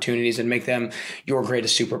greatest opportunities and make them your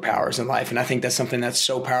greatest superpowers in life. And I think that's something that's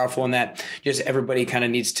so powerful and that just everybody kind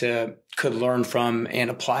of could learn from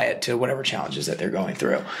and apply it to whatever challenges that they're going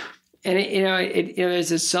through. And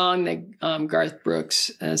there's a song that Garth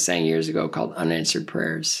Brooks sang years ago called "Unanswered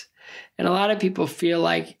Prayers," and a lot of people feel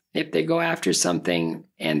like if they go after something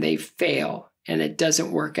and they fail and it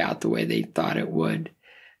doesn't work out the way they thought it would,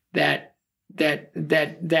 that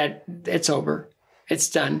it's over, it's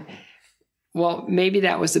done. Well, maybe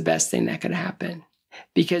that was the best thing that could happen.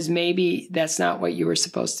 Because maybe that's not what you were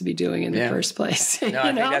supposed to be doing in the first place. No,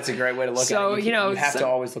 I think that's a great way to look at it. You have to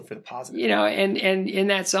always look for the positive. And in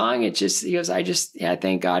that song, it just, he goes, I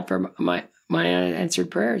thank God for my unanswered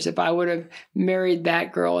prayers. If I would have married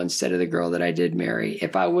that girl instead of the girl that I did marry,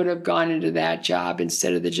 if I would have gone into that job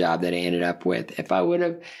instead of the job that I ended up with, if I would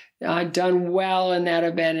have done well in that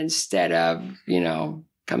event instead of,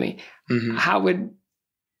 coming, how would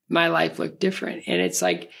my life look different? And it's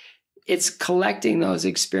like, it's collecting those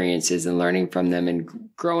experiences and learning from them and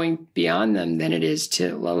growing beyond them than it is to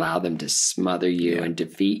allow them to smother you and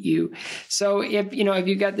defeat you. So if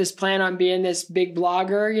you got this plan on being this big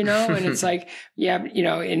blogger, and it's like,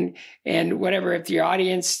 and whatever, if your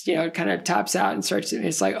audience, kind of tops out and starts,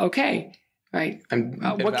 it's like, okay, right.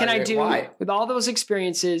 What can I do with all those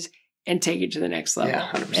experiences and take it to the next level? Yeah,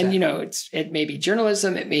 100%. And, it may be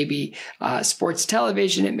journalism, it may be sports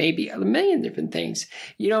television, it may be a million different things.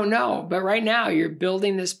 You don't know. But right now you're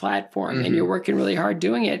building this platform and you're working really hard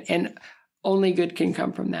doing it. And only good can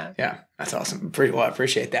come from that. Yeah, that's awesome. I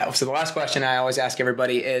appreciate that. So the last question I always ask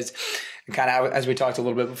everybody is kind of, as we talked a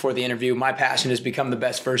little bit before the interview, my passion is become the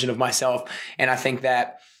best version of myself. And I think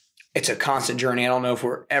that it's a constant journey. I don't know if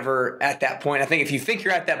we're ever at that point. I think if you think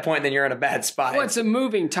you're at that point, then you're in a bad spot. Well, it's a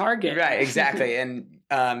moving target. Right, exactly. And,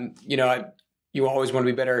 you always want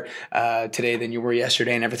to be better today than you were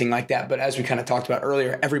yesterday and everything like that. But as we kind of talked about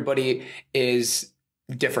earlier, everybody is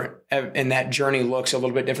different, and that journey looks a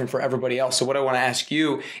little bit different for everybody else. So what I want to ask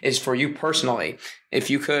you is, for you personally, if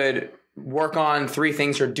you could work on 3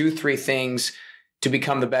 things or do 3 things to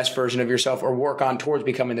become the best version of yourself, or work on towards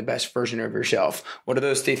becoming the best version of yourself, what are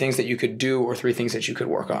those 3 things that you could do, or 3 things that you could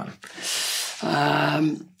work on?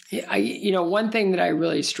 One thing that I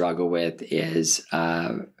really struggle with is,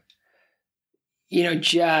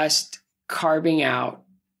 just carving out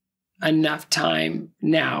enough time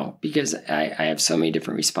now, because I have so many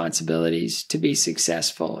different responsibilities to be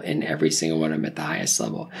successful in every single one of them at the highest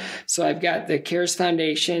level. So I've got the CARES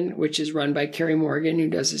Foundation, which is run by Carrie Morgan, who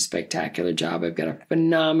does a spectacular job. I've got a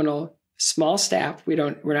phenomenal small staff.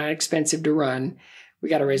 We're not expensive to run. We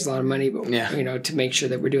got to raise a lot of money, but to make sure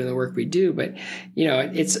that we're doing the work we do. But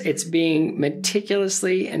it's being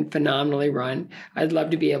meticulously and phenomenally run. I'd love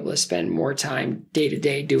to be able to spend more time day to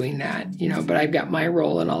day doing that. But I've got my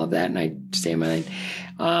role in all of that, and I stay in my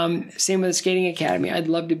lane. Same with the skating academy. I'd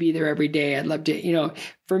love to be there every day. I'd love to.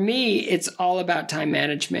 For me, it's all about time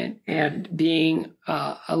management and being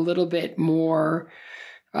a little bit more.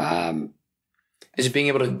 Is it being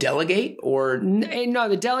able to delegate, or? No,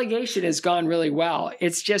 the delegation has gone really well.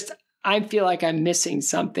 It's just, I feel like I'm missing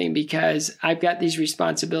something because I've got these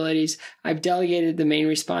responsibilities. I've delegated the main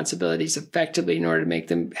responsibilities effectively in order to make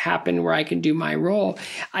them happen where I can do my role.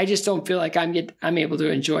 I just don't feel like I'm able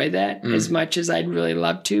to enjoy that as much as I'd really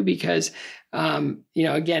love to, because, again,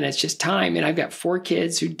 it's just time. And I've got 4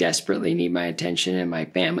 kids who desperately need my attention, and my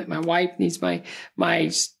family, my wife needs my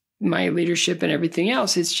leadership and everything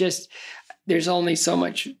else. It's just, there's only so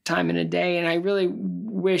much time in a day. And I really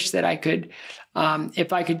wish that I could,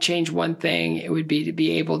 if I could change one thing, it would be to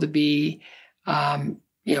be able to be,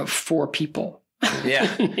 for people,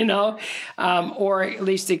 or at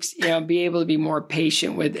least, be able to be more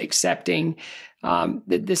patient with accepting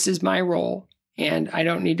that this is my role and I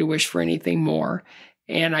don't need to wish for anything more.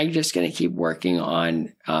 And I'm just going to keep working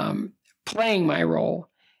on playing my role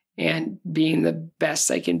and being the best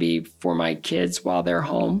I can be for my kids while they're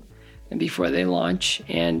home and before they launch,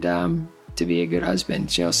 and to be a good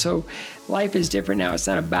husband. So life is different now. It's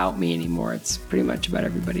not about me anymore. It's pretty much about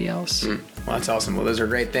everybody else. Well, that's awesome. Well, those are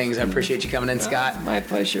great things. I appreciate you coming in, Scott. My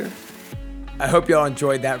pleasure. I hope y'all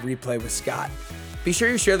enjoyed that replay with Scott. Be sure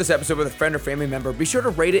you share this episode with a friend or family member. Be sure to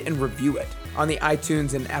rate it and review it on the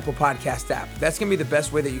iTunes and Apple Podcast app. That's going to be the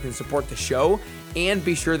best way that you can support the show, and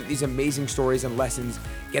be sure that these amazing stories and lessons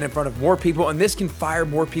get in front of more people, and this can fire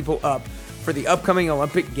more people up for the upcoming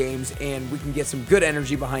Olympic Games, and we can get some good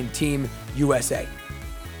energy behind Team USA.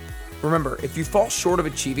 Remember, if you fall short of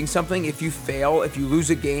achieving something, if you fail, if you lose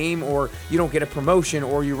a game, or you don't get a promotion,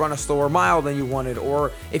 or you run a slower mile than you wanted,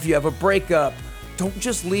 or if you have a breakup, don't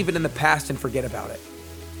just leave it in the past and forget about it.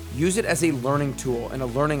 Use it as a learning tool and a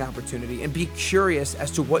learning opportunity, and be curious as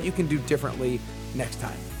to what you can do differently next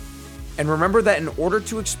time. And remember that in order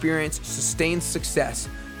to experience sustained success,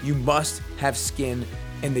 you must have skin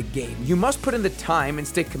in the game. You must put in the time and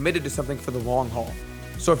stay committed to something for the long haul.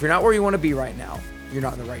 So if you're not where you want to be right now, you're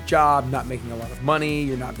not in the right job, not making a lot of money,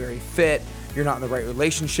 you're not very fit, you're not in the right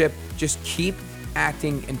relationship, just keep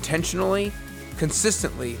acting intentionally,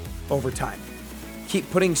 consistently over time.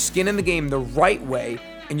 Keep putting skin in the game the right way,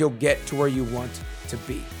 and you'll get to where you want to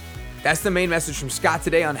be. That's the main message from Scott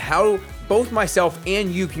today on how both myself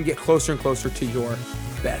and you can get closer and closer to your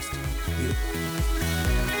best you.